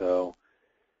late, so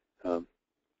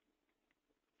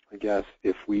I guess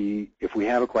if we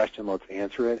have a question, let's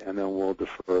answer it, and then we'll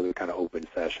defer the kind of open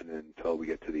session until we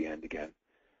get to the end again.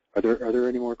 Are there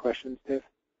any more questions, Dave?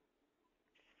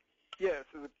 Yeah,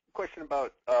 so the question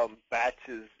about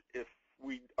batches, if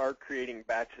we are creating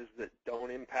batches that don't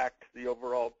impact the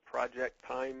overall project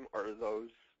time, are those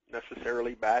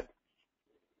necessarily bad?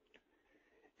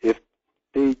 If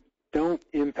they don't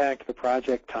impact the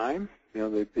project time,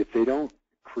 if they don't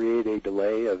create a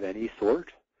delay of any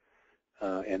sort,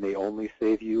 and they only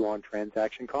save you on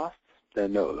transaction costs,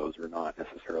 then no, those are not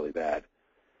necessarily bad.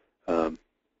 The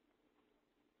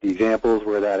examples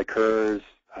where that occurs,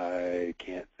 I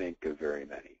can't think of very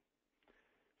many.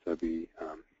 So it'd be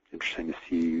interesting to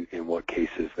see in what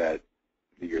cases that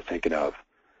you're thinking of.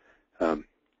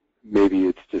 Maybe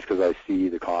it's just because I see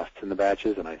the costs in the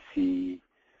batches and I see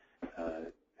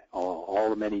all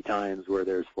the many times where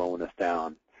they're slowing us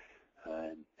down,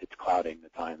 and it's clouding the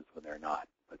times when they're not.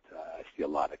 But I see a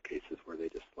lot of cases where they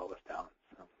just slow us down.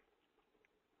 So.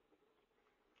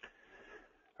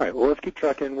 All right, well, let's keep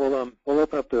trucking. We'll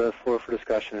open up the floor for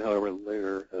discussion, however,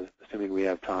 later, assuming we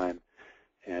have time,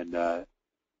 and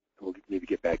we'll maybe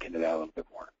get back into that a little bit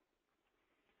more.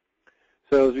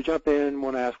 So as we jump in, I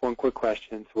want to ask one quick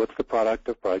question. So what's the product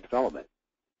of product development?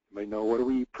 You might know, what are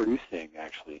we producing,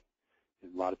 actually?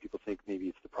 And a lot of people think maybe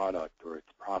it's the product or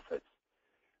it's profits.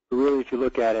 But really, if you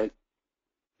look at it,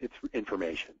 it's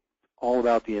information. All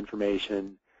about the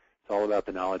information. It's all about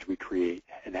the knowledge we create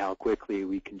and how quickly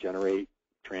we can generate,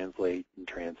 translate, and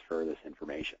transfer this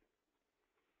information.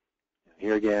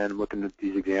 Here again, I'm looking at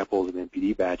these examples of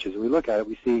NPD batches, and we look at it,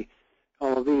 we see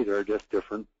all of these are just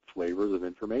different flavors of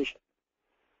information.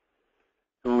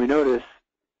 And when we notice,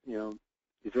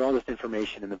 these are all just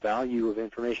information, and the value of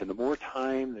information, the more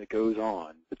time that goes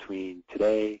on between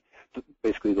today,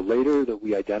 basically the later that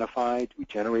we identify, we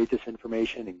generate this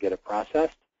information and get it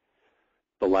processed,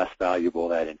 the less valuable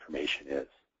that information is.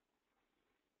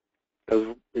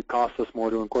 Because it costs us more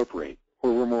to incorporate,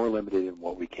 or we're more limited in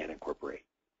what we can incorporate.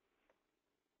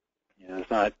 It's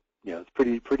not, it's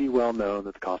pretty well known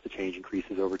that the cost of change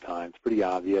increases over time. It's pretty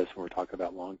obvious when we're talking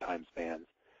about long time spans.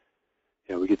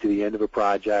 We get to the end of a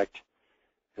project,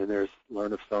 and there's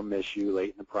learn of some issue late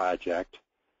in the project.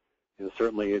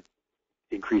 Certainly it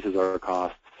increases our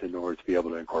costs in order to be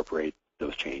able to incorporate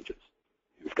those changes.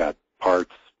 We've got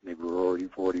parts, maybe we've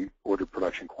already ordered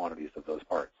production quantities of those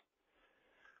parts.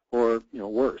 Or,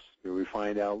 worse, we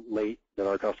find out late that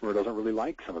our customer doesn't really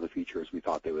like some of the features we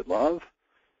thought they would love.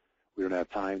 We don't have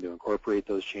time to incorporate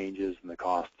those changes, and the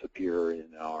costs appear in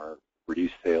our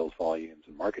reduced sales volumes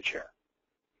and market share.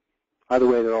 Either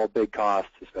way, they're all big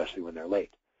costs, especially when they're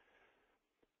late.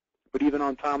 But even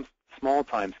on small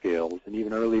time scales, and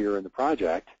even earlier in the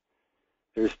project,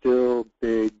 there's still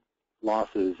big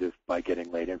losses by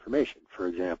getting late information. For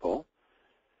example,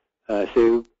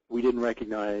 say we didn't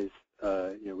recognize,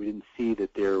 we didn't see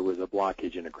that there was a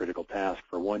blockage in a critical task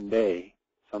for one day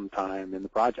sometime in the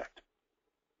project.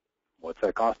 What's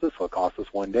that cost us? Well, it cost us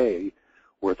 1 day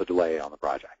worth of delay on the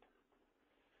project.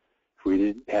 If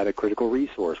we had a critical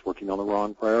resource working on the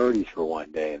wrong priorities for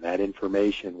 1 day and that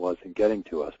information wasn't getting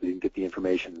to us, we didn't get the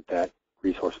information that that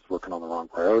resource was working on the wrong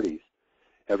priorities,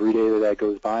 every day that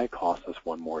goes by costs us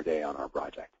 1 more day on our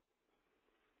project.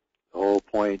 The whole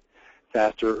point,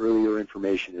 faster, earlier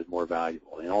information is more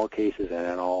valuable in all cases and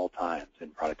at all times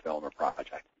in product development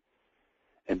projects.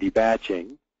 And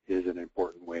debatching is an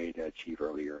important way to achieve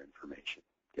earlier information,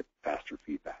 get faster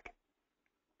feedback.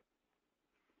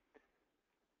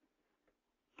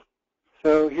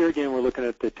 So here again, we're looking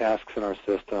at the tasks in our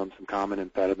system, some common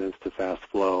impediments to fast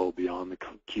flow beyond the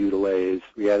queue delays.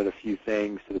 We added a few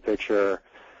things to the picture,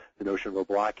 the notion of a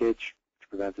blockage, which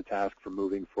prevents a task from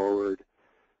moving forward.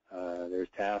 There's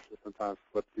tasks that sometimes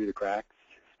slip through the cracks,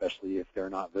 especially if they're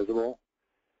not visible.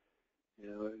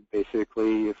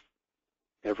 Basically, if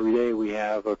every day we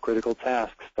have a critical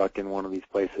task stuck in one of these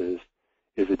places,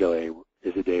 is a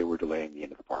day we're delaying the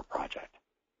end of the part project.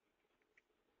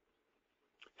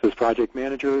 So as project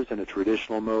managers, in a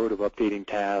traditional mode of updating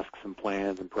tasks and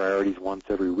plans and priorities once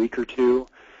every week or two,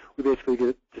 we basically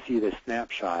get to see this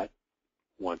snapshot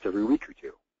once every week or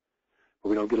two, but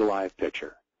we don't get a live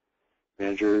picture.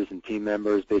 Managers and team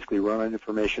members basically run on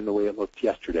information the way it looked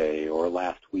yesterday or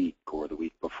last week or the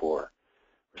week before,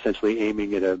 essentially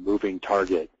aiming at a moving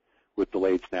target with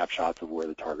delayed snapshots of where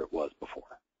the target was before.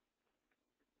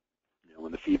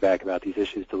 When the feedback about these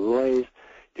issues to delays,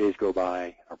 days go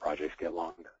by, our projects get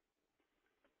longer.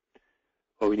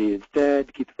 What we need instead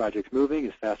to keep the projects moving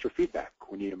is faster feedback.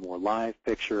 We need a more live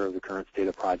picture of the current state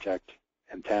of project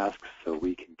and tasks so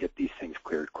we can get these things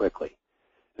cleared quickly.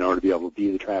 In order to be able to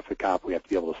be the traffic cop, we have to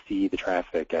be able to see the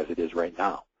traffic as it is right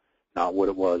now, not what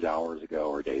it was hours ago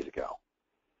or days ago.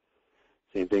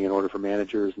 Same thing in order for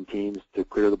managers and teams to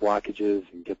clear the blockages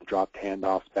and get the dropped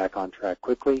handoffs back on track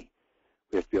quickly.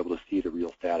 We have to be able to see the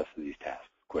real status of these tasks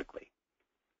quickly.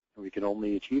 And we can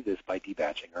only achieve this by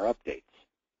debatching our updates.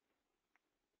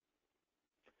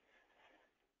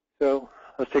 So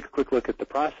let's take a quick look at the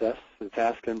process. The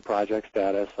task and project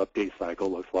status update cycle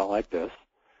looks a lot like this.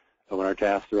 So when our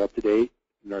tasks are up to date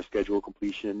and our schedule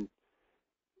completion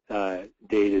date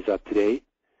is up to date,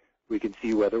 we can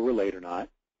see whether we're late or not,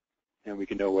 and we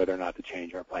can know whether or not to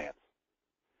change our plans.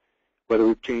 Whether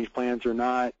we've changed plans or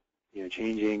not,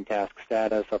 changing task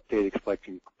status, update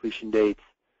expected completion dates,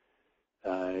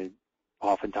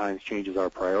 oftentimes changes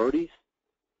our priorities,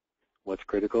 what's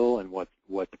critical and what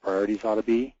the priorities ought to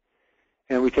be.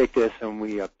 And we take this and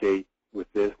we update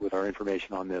with our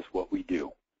information on this what we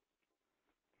do,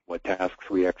 what tasks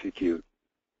we execute,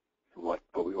 what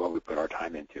we put our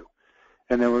time into.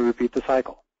 And then we repeat the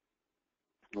cycle.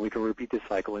 And we can repeat this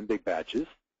cycle in big batches,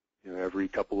 every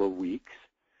couple of weeks,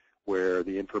 where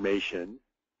the information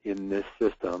in this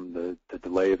system, the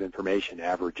delay of information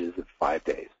averages at 5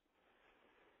 days.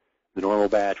 The normal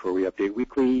batch where we update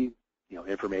weekly,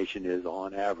 information is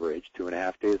on average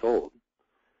 2.5 days old.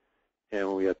 And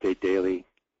when we update daily,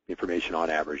 information on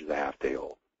average is a half day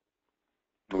old.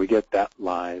 And we get that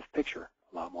live picture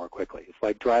a lot more quickly. It's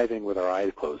like driving with our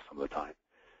eyes closed some of the time.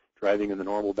 Driving in the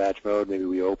normal batch mode, maybe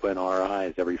we open our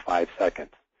eyes every 5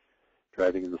 seconds.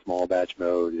 Driving in the small batch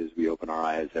mode is we open our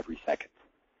eyes every second.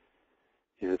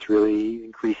 And it's really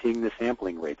increasing the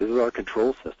sampling rate. This is our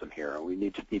control system here. We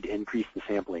just need to increase the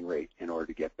sampling rate in order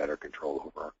to get better control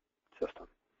over our system.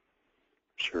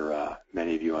 I'm sure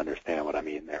many of you understand what I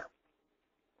mean there.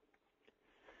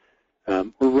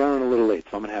 We're running a little late,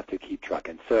 so I'm going to have to keep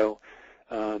trucking. So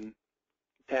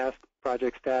task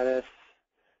project status,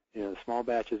 the small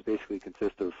batches basically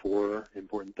consist of 4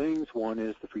 important things. One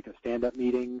is the frequent stand-up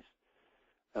meetings.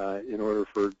 In order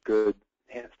for good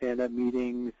stand-up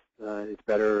meetings, it's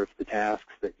better if the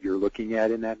tasks that you're looking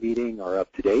at in that meeting are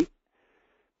up to date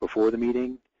before the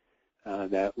meeting.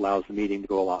 That allows the meeting to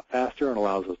go a lot faster and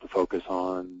allows us to focus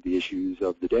on the issues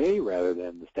of the day rather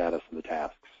than the status of the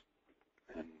tasks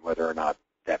and whether or not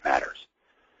that matters.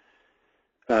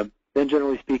 Then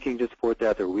generally speaking, to support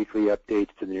that, there are weekly updates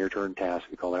to the near-term tasks.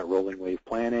 We call that rolling wave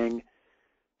planning.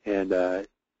 And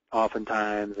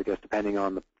oftentimes, I guess depending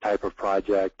on the type of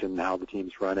project and how the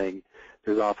team's running,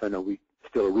 there's often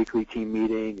still a weekly team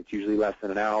meeting. It's usually less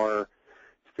than an hour.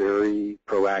 It's very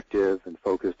proactive and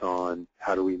focused on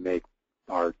how do we make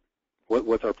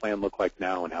what's our plan look like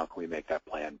now and how can we make that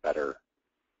plan better,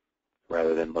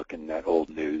 rather than looking at old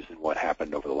news and what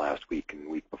happened over the last week and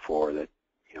week before that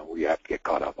we have to get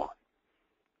caught up on.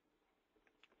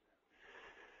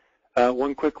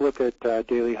 One quick look at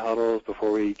daily huddles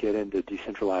before we get into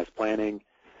decentralized planning.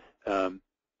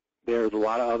 There's a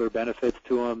lot of other benefits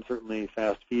to them, certainly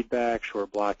fast feedback,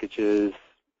 short blockages,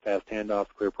 fast handoffs,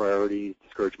 clear priorities,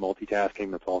 discourage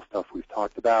multitasking. That's all stuff we've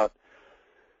talked about.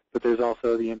 But there's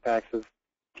also the impacts of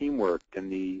teamwork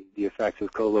and the effects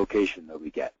of co-location that we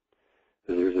get.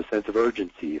 So there's a sense of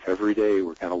urgency. If every day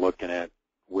we're kind of looking at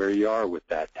where you are with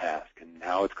that task and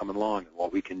how it's coming along and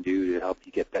what we can do to help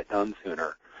you get that done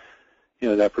sooner,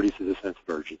 that produces a sense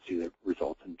of urgency that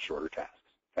results in shorter tasks,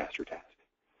 faster tasks.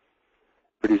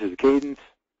 Produces a cadence,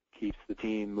 keeps the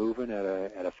team moving at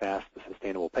a fast,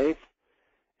 sustainable pace,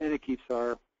 and it keeps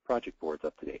our project boards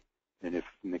up to date. And if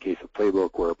in the case of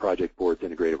Playbook, where a project board's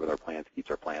integrated with our plans, keeps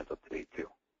our plans up to date too.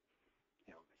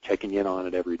 Checking in on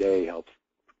it every day helps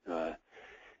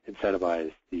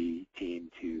incentivize the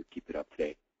team to keep it up to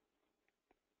date.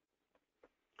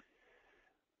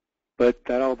 But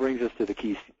that all brings us to the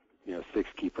key, 6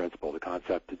 key principles, the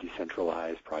concept of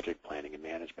decentralized project planning and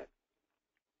management.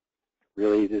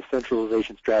 Really, the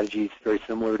centralization strategy is very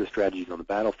similar to strategies on the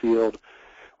battlefield,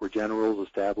 where generals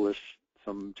establish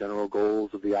some general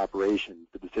goals of the operation.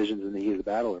 The decisions in the heat of the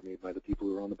battle are made by the people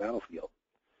who are on the battlefield,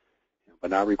 but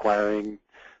not requiring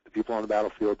the people on the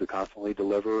battlefield to constantly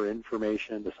deliver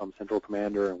information to some central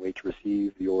commander and wait to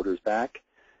receive the orders back.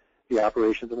 The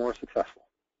operations are more successful.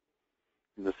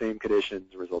 In the same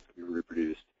conditions, the results can be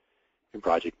reproduced in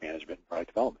project management and product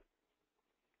development.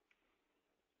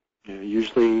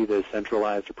 Usually the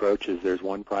centralized approach is there's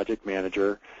one project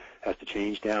manager, has to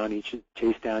chase down each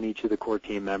of the core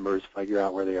team members, figure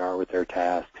out where they are with their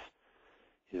tasks.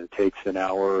 It takes an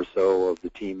hour or so of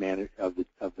the team of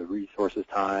the resources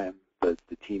time the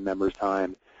team member's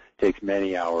time, takes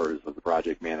many hours of the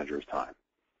project manager's time.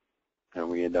 And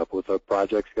we end up with a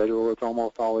project schedule that's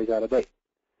almost always out of date.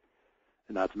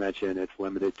 And not to mention it's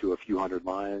limited to a few hundred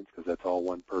lines because that's all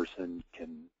one person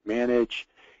can manage.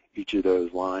 Each of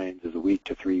those lines is a week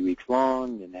to 3 weeks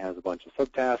long and has a bunch of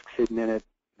subtasks hidden in it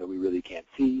that we really can't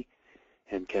see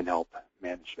and can help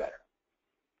manage better.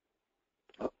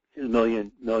 There's a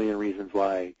million reasons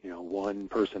why one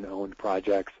person owned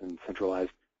projects and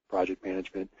centralized project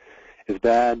management is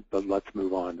bad, but let's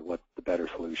move on to what the better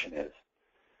solution is.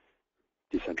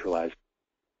 Decentralized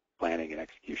planning and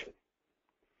execution.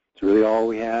 It's really all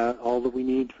we have, all that we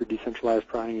need for decentralized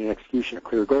planning and execution are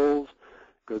clear goals,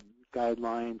 good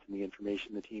guidelines, and the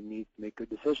information the team needs to make good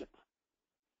decisions.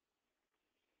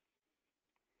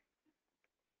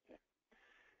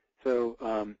 So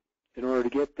in order to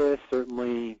get this,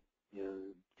 certainly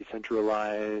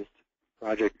decentralized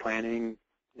project planning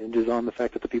hinges on the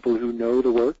fact that the people who know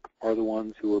the work are the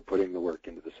ones who are putting the work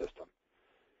into the system.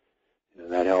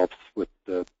 That helps with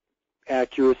the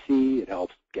accuracy. It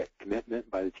helps get commitment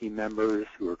by the team members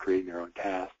who are creating their own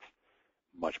tasks,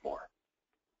 much more.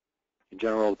 In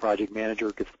general, the project manager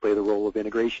gets to play the role of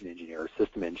integration engineer,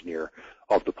 system engineer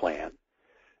of the plan.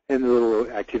 And the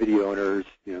little activity owners,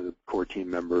 the core team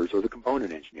members, or the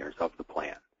component engineers of the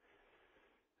plan.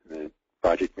 And the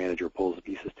project manager pulls the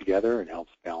pieces together and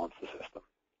helps balance the system.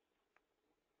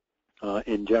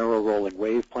 In general, rolling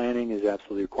wave planning is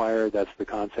absolutely required. That's the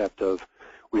concept of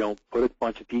we don't put a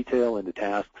bunch of detail into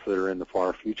tasks that are in the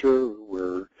far future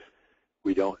where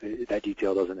that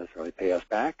detail doesn't necessarily pay us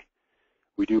back.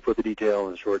 We do put the detail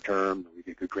in the short term. We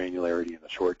get good granularity in the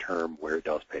short term where it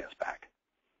does pay us back.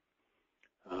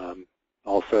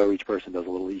 Also, each person does a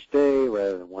little each day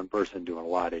rather than one person doing a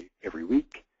lot every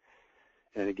week.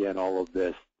 And again, all of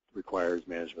this requires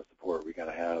management support. We've got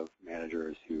to have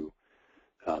managers who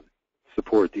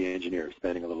support the engineers,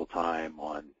 spending a little time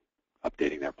on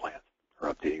updating their plans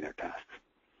or updating their tasks.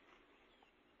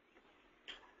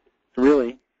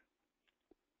 Really,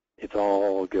 it's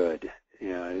all good.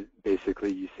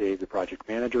 Basically, you save the project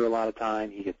manager a lot of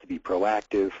time. He gets to be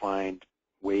proactive, find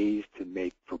ways to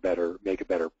make a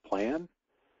better plan,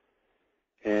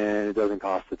 and it doesn't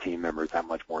cost the team members that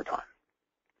much more time,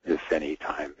 if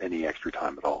any extra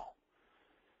time at all.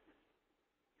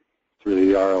 So really,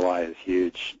 the ROI is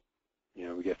huge.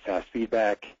 We get fast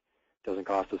feedback. It doesn't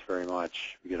cost us very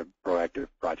much. We get a proactive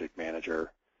project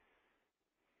manager.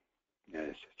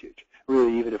 It's just huge.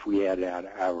 Really, even if we added out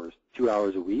hours, 2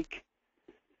 hours a week,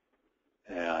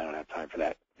 I don't have time for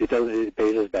that. It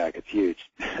pays us back. It's huge.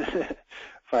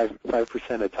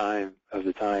 5% of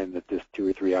the time that this 2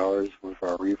 or 3 hours with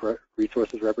our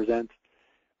resources represents,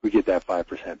 we get that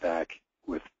 5% back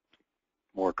with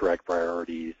more correct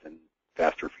priorities and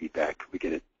faster feedback. We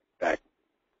get it back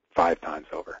 5 times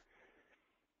over.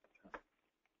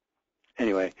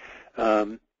 Anyway,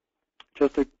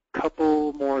 just a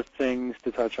couple more things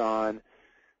to touch on.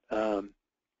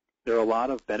 There are a lot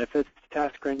of benefits to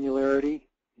task granularity.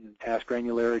 Task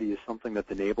granularity is something that's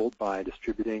enabled by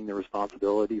distributing the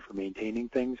responsibility for maintaining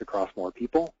things across more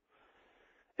people,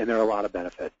 and there are a lot of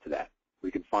benefits to that.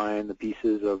 We can find the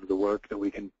pieces of the work that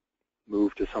we can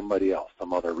move to somebody else,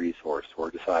 some other resource, or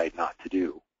decide not to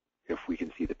do if we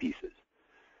can see the pieces.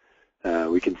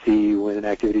 We can see when an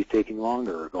activity is taking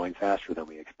longer or going faster than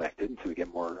we expected, and so we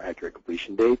get more accurate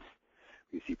completion dates.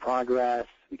 We see progress.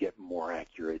 We get more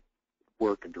accurate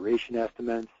work and duration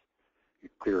estimates.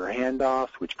 Clearer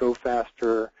handoffs, which go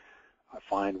faster.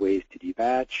 Find ways to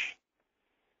debatch.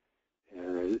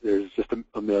 There's just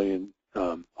a million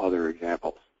other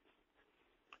examples.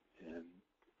 And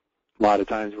a lot of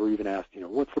times we're even asked,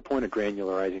 what's the point of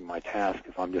granularizing my task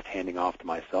if I'm just handing off to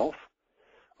myself?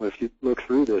 Well, if you look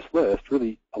through this list,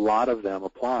 really a lot of them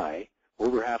apply,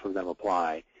 over half of them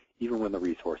apply, even when the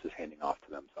resource is handing off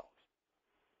to themselves.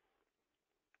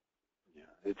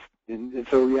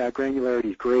 So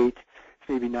granularity is great. It's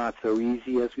maybe not so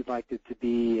easy as we'd like it to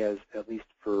be, at least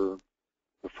for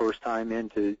the first time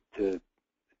into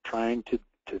trying to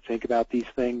think about these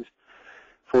things.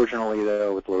 Fortunately,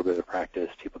 though, with a little bit of practice,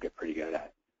 people get pretty good at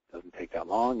it. It doesn't take that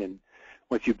long, and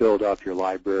once you build up your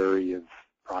library of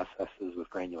processes with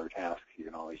granular tasks, you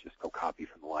can always just go copy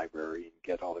from the library and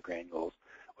get all the granules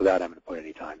without having to put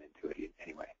any time into it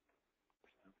anyway.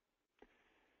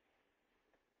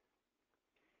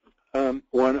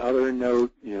 One other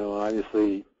note,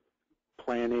 obviously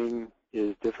planning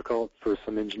is difficult for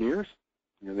some engineers.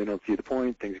 They don't see the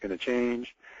point, things are going to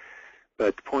change.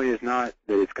 But the point is not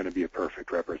that it's going to be a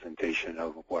perfect representation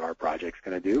of what our project's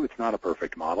going to do. It's not a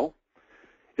perfect model.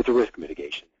 It's a risk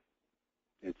mitigation.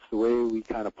 It's the way we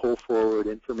kind of pull forward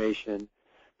information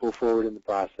pull forward in the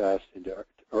process into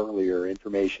earlier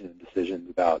information and decisions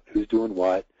about who's doing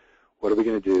what are we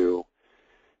going to do,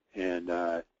 and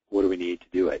what do we need to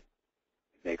do it.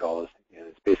 Make all this,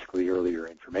 it's basically earlier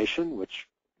information, which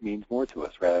means more to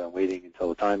us rather than waiting until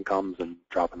the time comes and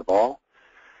dropping the ball.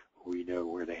 We know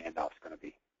where the handoff's going to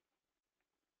be.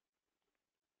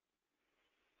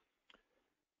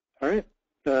 All right.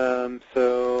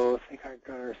 So I think I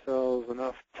got ourselves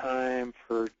enough time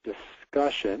for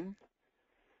discussion.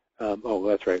 Oh,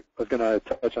 that's right. I was going to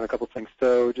touch on a couple things.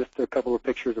 So just a couple of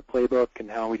pictures of Playbook and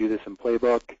how we do this in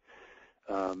Playbook.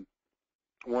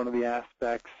 One of the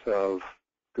aspects of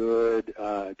good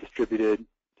distributed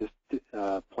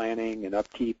planning and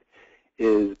upkeep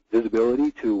is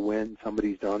visibility to when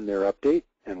somebody's done their update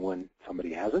and when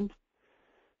somebody hasn't.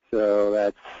 So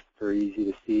that's very easy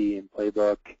to see in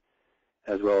Playbook,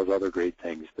 as well as other great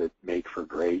things that make for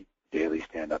great daily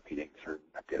stand-up meetings or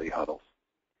daily huddles.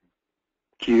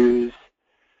 Queues,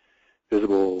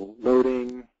 visible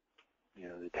loading,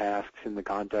 the tasks in the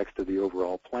context of the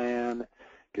overall plan,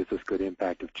 gives us good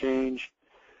impact of change.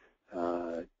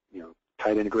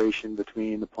 Tight integration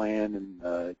between the plan and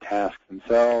the tasks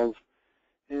themselves,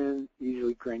 and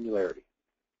usually granularity.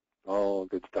 All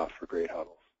good stuff for great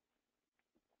huddles.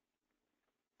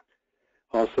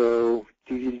 Also,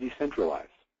 it's easy to decentralize.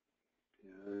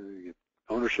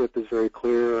 Ownership is very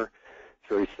clear. It's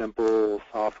very simple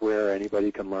software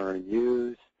anybody can learn and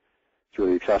use. It's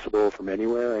really accessible from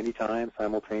anywhere, anytime,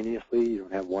 simultaneously. You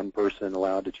don't have one person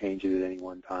allowed to change it at any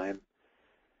one time.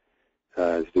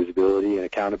 There's visibility and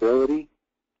accountability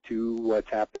to what's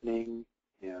happening.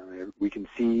 We can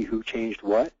see who changed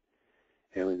what,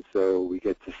 and so we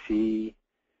get to see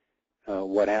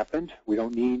what happened. We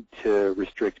don't need to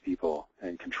restrict people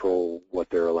and control what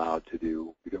they're allowed to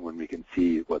do when we can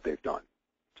see what they've done.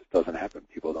 It just doesn't happen.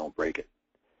 People don't break it.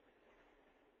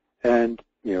 And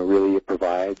really it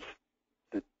provides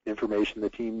the information the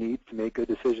team needs to make good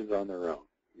decisions on their own.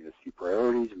 We get to see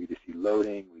priorities, we get to see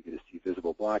loading, we get to see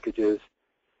visible blockages,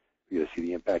 we get to see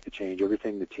the impact of change,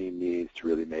 everything the team needs to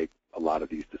really make a lot of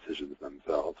these decisions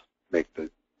themselves, make the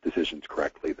decisions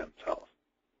correctly themselves.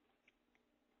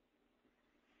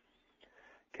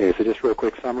 Okay, so just real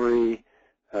quick summary.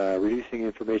 Reducing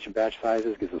information batch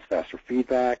sizes gives us faster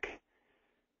feedback.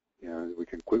 We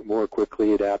can more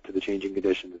quickly adapt to the changing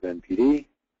conditions of NPD.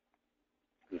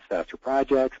 Gives us faster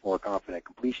projects, more confident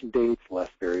completion dates, less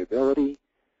variability.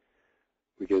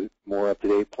 We get more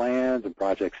up-to-date plans and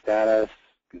project status.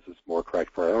 Gives us more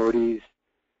correct priorities.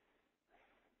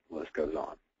 The list goes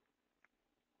on.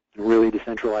 Really,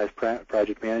 decentralized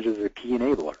project managers are a key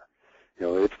enabler.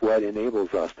 It's what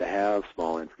enables us to have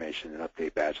small information and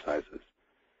update batch sizes.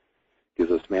 It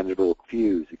gives us manageable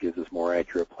queues. It gives us more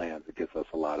accurate plans. It gives us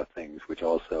a lot of things which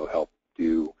also help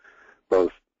do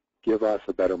both give us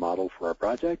a better model for our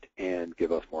project and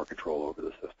give us more control over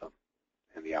the system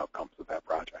and the outcomes of that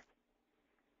project.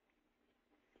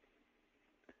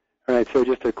 All right, so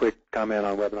just a quick comment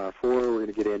on Webinar 4. We're going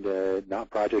to get into not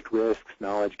project risks,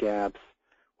 knowledge gaps,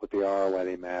 what they are, why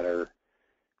they matter.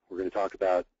 We're going to talk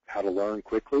about how to learn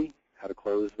quickly, how to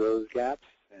close those gaps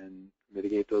and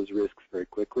mitigate those risks very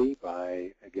quickly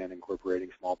by, again, incorporating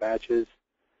small batches.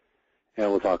 And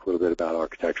we'll talk a little bit about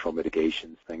architectural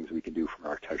mitigations, things we can do from an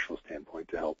architectural standpoint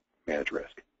to help manage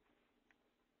risk.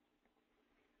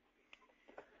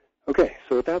 Okay,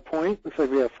 so at that point, looks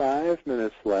like we have 5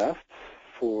 minutes left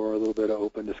for a little bit of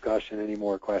open discussion. Any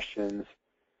more questions?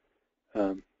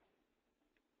 Let's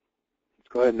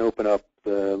go ahead and open up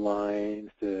the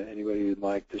lines to anybody who'd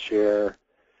like to share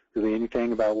really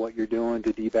anything about what you're doing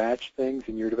to debatch things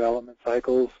in your development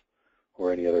cycles,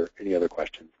 or any other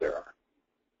questions there are.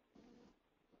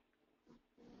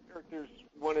 Eric, there's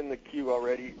one in the queue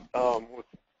already. Let's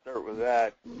start with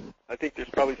that. I think there's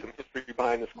probably some history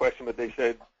behind this question, but they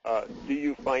said, do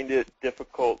you find it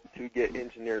difficult to get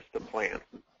engineers to plan?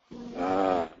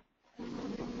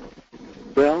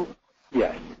 Well,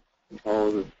 yes.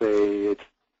 I'll just say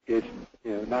it's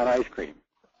not ice cream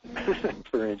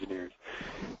for engineers.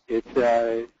 It's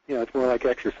it's more like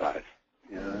exercise.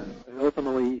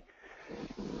 Ultimately,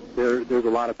 there's a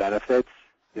lot of benefits.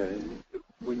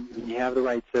 When you have the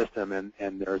right system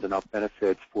and there's enough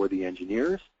benefits for the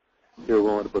engineers, they're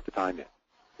willing to put the time in.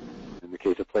 In the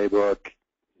case of Playbook,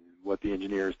 what the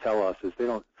engineers tell us is they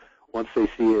don't, once they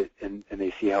see it and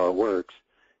they see how it works,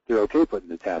 they're okay putting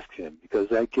the tasks in because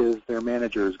that gives their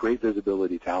managers great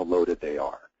visibility to how loaded they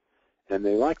are. And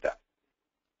they like that.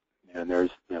 And there's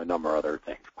a number of other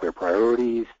things, clear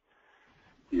priorities,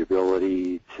 the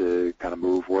ability to kind of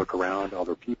move work around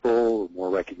other people, more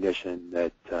recognition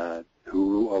that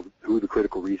who the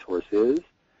critical resource is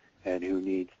and who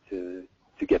needs to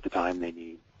to get the time they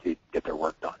need to get their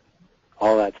work done.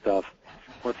 All that stuff,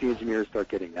 once the engineers start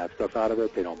getting that stuff out of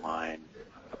it, they don't mind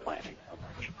the planning so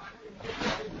much.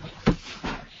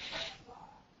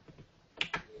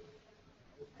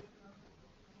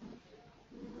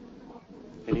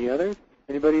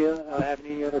 Anybody have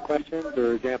any other questions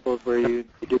or examples where you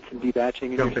did some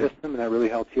debatching in your system and that really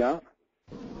helps you out?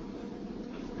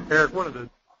 Eric, one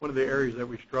of the areas that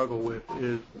we struggle with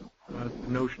is the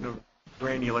notion of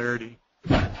granularity.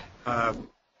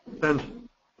 Since,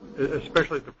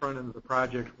 especially at the front end of the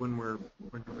project, when we're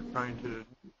trying to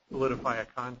solidify a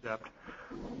concept,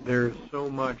 there's so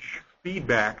much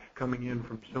feedback coming in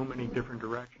from so many different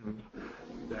directions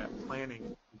that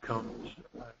planning becomes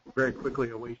very quickly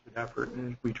a wasted effort.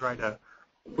 And if we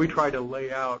try to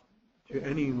lay out to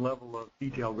any level of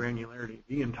detail granularity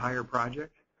the entire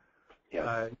project,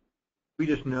 we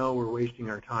just know we're wasting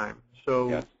our time.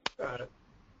 So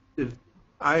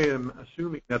I am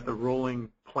assuming that the rolling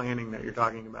planning that you're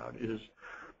talking about is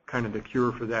kind of the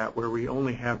cure for that, where we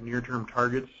only have near-term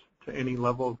targets to any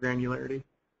level of granularity.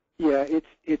 Yeah, it's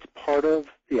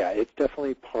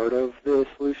definitely part of the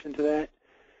solution to that.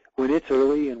 When it's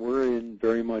early and we're in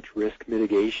very much risk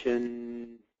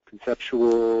mitigation,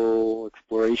 conceptual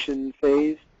exploration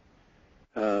phase,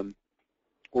 what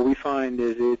we find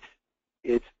is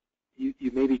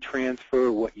you maybe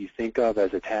transfer what you think of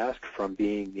as a task from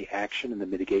being the action and the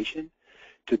mitigation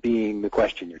to being the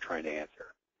question you're trying to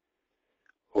answer.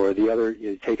 Or the other,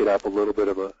 you take it up a little bit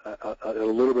of a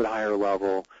little bit higher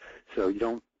level, so you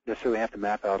don't necessarily have to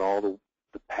map out all the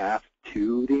path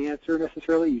to the answer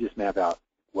necessarily. You just map out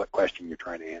what question you're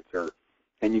trying to answer,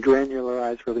 and you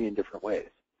granularize really in different ways,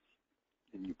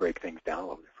 and you break things down a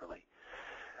little differently.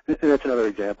 And that's another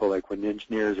example, like when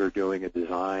engineers are doing a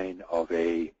design of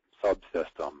a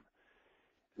subsystem,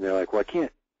 and they're like, well, I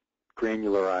can't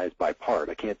granularize by part.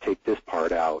 I can't take this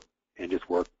part out and just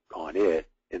work on it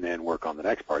and then work on the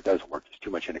next part. It doesn't work. There's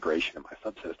too much integration in my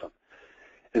subsystem.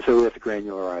 And so we have to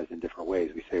granularize in different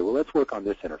ways. We say, well, let's work on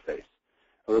this interface,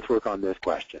 or let's work on this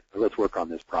question, or let's work on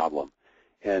this problem.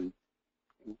 And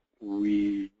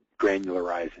we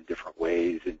granularize in different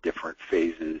ways, in different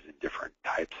phases, in different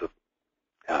types of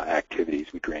activities.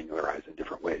 We granularize in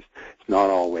different ways. It's not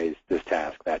always this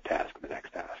task, that task, the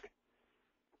next task,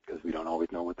 because we don't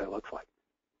always know what that looks like.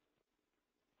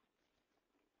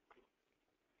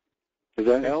 Does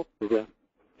that help? Does that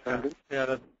sound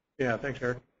good? Yeah, thanks,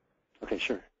 Eric. Okay,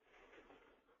 sure.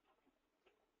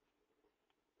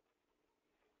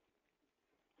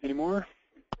 Any more?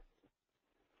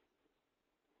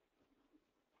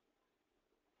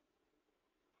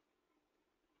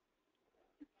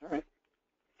 All right.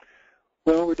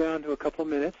 Well, we're down to a couple of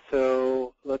minutes,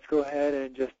 so let's go ahead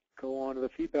and just go on to the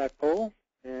feedback poll.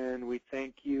 And we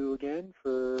thank you again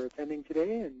for attending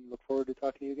today and look forward to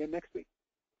talking to you again next week.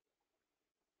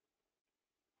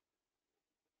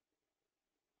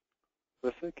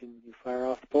 Alyssa, can you fire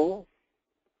off the poll?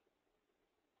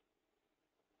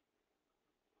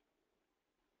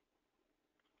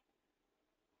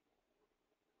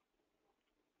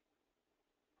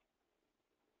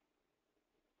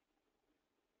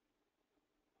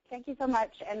 Thank you so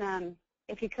much. And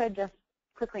if you could just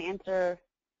quickly answer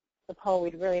the poll,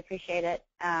 we'd really appreciate it.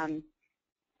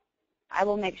 I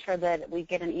will make sure that we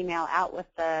get an email out with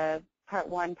the Part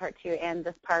 1, Part 2, and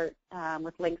this part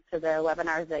with links to the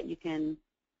webinars that you can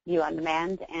view on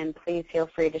demand, and please feel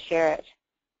free to share it.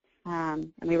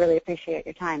 And we really appreciate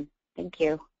your time. Thank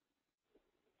you.